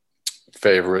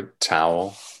 Favorite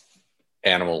towel,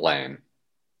 Animal Lane.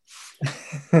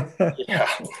 Yeah.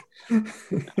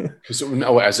 So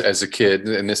no, as a kid,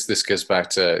 and this goes back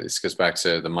to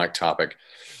the mic topic.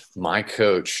 My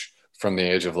coach from the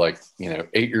age of 8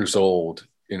 years old,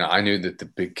 I knew that the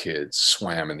big kids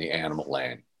swam in the Animal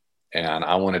Lane, and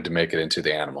I wanted to make it into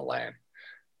the Animal Lane.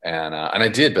 And I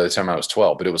did by the time I was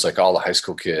 12, but it was like all the high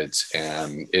school kids.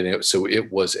 So it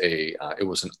was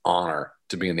an honor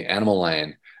to be in the Animal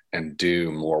Lane and do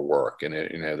more work. And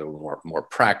there were more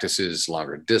practices,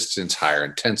 longer distance, higher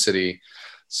intensity.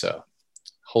 So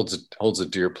holds a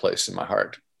dear place in my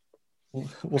heart.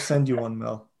 We'll send you one,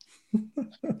 Mel.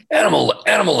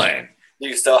 Animal Lane. Do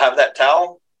you still have that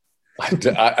towel? I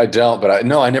don't, but I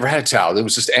never had a towel. It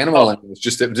was just Animal Lane. It was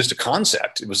just a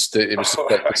concept. It was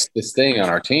this thing on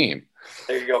our team.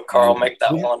 There you go, Carl. Make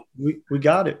that one. We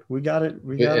got it. We got it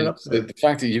up there. The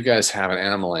fact that you guys have an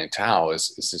Animal Lane towel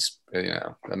is just,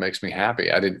 that makes me happy.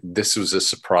 This was a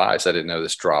surprise. I didn't know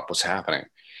this drop was happening.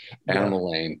 Yeah. Animal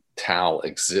Lane towel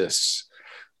exists.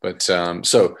 But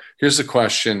so here's the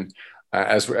question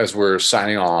as we're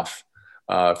signing off.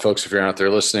 Folks, if you're out there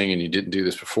listening and you didn't do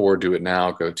this before, do it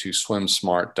now. Go to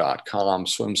swimsmart.com,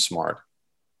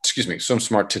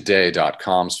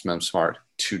 swimsmarttoday.com,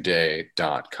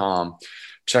 swimsmarttoday.com.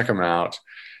 Check them out.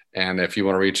 And if you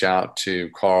want to reach out to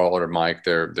Carl or Mike,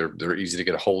 they're easy to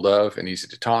get a hold of and easy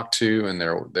to talk to, and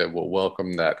they will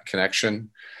welcome that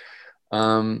connection.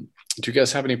 Do you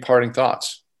guys have any parting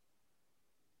thoughts?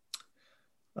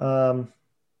 No,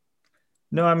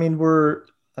 I mean,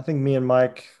 I think me and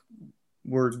Mike,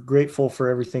 we're grateful for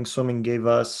everything swimming gave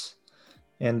us,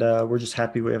 and we're just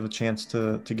happy we have a chance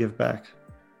to give back.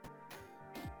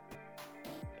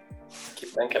 Keep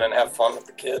thinking and have fun with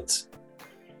the kids.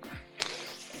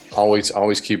 Always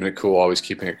keeping it cool, always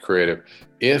keeping it creative.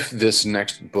 If this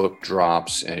next book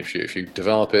drops and if you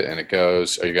develop it and it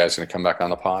goes, are you guys going to come back on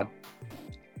the pod?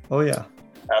 Oh yeah,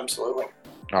 absolutely.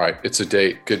 All right, it's a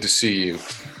date. Good to see you.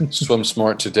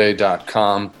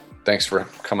 swimsmarttoday.com. Thanks for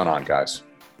coming on, guys.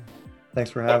 Thanks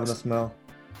for having us, Mel.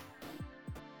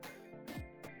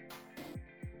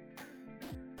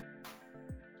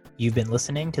 You've been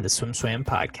listening to the SwimSwam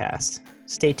podcast.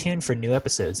 Stay tuned for new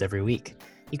episodes every week.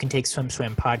 You can take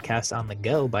SwimSwam podcast on the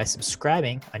go by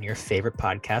subscribing on your favorite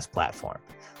podcast platform.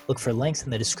 Look for links in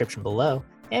the description below,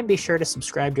 and be sure to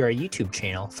subscribe to our YouTube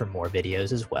channel for more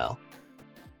videos as well.